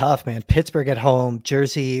 Yeah, that's tough, man. Pittsburgh at home,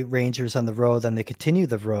 Jersey Rangers on the road, then they continue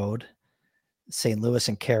the road, St. Louis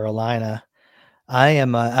and Carolina. I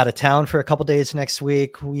am out of town for a couple days next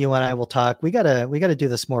week. You and I will talk. We gotta do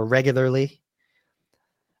this more regularly.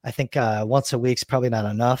 I think once a week's probably not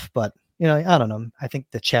enough, but I don't know. I think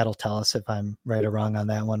the chat will tell us if I'm right or wrong on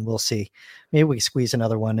that one. We'll see. Maybe we squeeze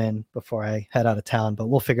another one in before I head out of town, but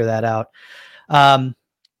we'll figure that out. I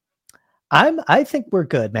think we're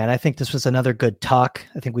good, man. I think this was another good talk.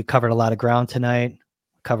 I think we covered a lot of ground tonight.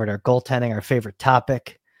 Covered our goaltending, our favorite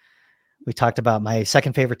topic. We talked about my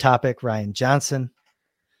second favorite topic, Ryan Johnson.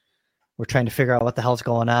 We're trying to figure out what the hell's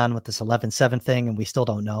going on with this 11-7 thing, and we still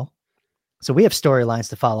don't know. So we have storylines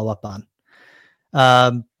to follow up on.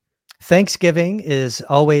 Thanksgiving is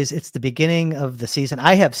always, it's the beginning of the season.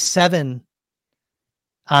 I have 7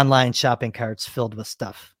 online shopping carts filled with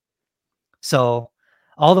stuff. So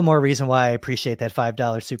all the more reason why I appreciate that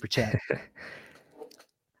 $5 super chat.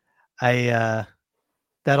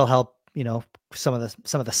 That'll help, some of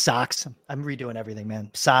the socks. I'm redoing everything, man.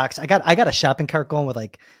 Socks. I got a shopping cart going with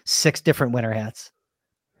like 6 different winter hats.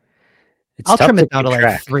 I'll trim it down to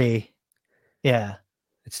like 3. Yeah.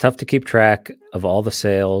 It's tough to keep track of all the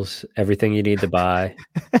sales, everything you need to buy.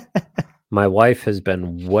 My wife has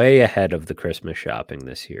been way ahead of the Christmas shopping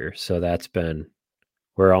this year. So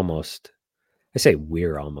we're almost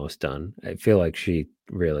done. I feel like she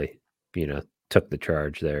really, took the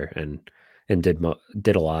charge there and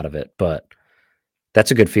did a lot of it. But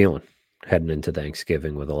that's a good feeling heading into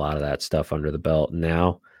Thanksgiving with a lot of that stuff under the belt.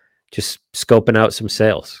 Now just scoping out some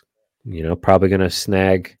sales, probably going to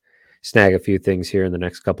snag a few things here in the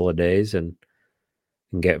next couple of days and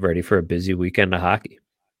and get ready for a busy weekend of hockey.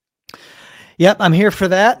 Yep, I'm here for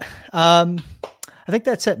that. I think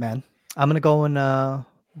that's it, man. I'm going to go and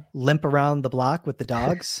limp around the block with the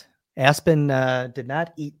dogs. Aspen did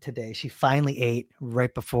not eat today. She finally ate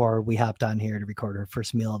right before we hopped on here to record her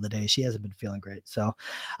first meal of the day. She hasn't been feeling great. So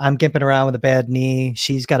I'm gimping around with a bad knee.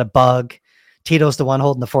 She's got a bug. Tito's the one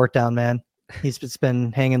holding the fort down, man. He's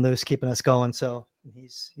been hanging loose, keeping us going. So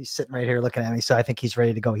he's sitting right here looking at me. So I think he's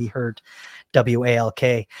ready to go. He heard WALK.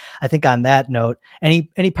 I think on that note,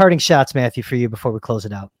 any parting shots, Matthew, for you before we close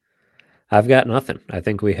it out? I've got nothing. I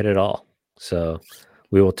think we hit it all. So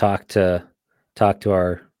we will talk to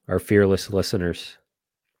our fearless listeners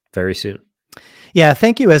very soon. Yeah,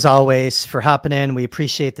 thank you as always for hopping in. We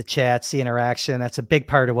appreciate the chats, the interaction. That's a big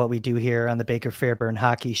part of what we do here on the Baker Fairburn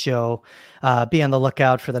Hockey Show. Be on the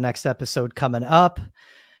lookout for the next episode coming up.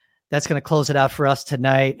 That's going to close it out for us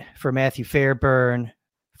tonight. For Matthew Fairburn,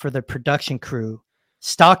 for the production crew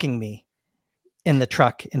stalking me in the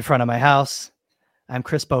truck in front of my house, I'm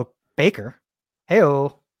Chris Baker.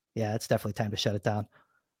 Hey-oh. Yeah, it's definitely time to shut it down.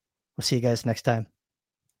 We'll see you guys next time.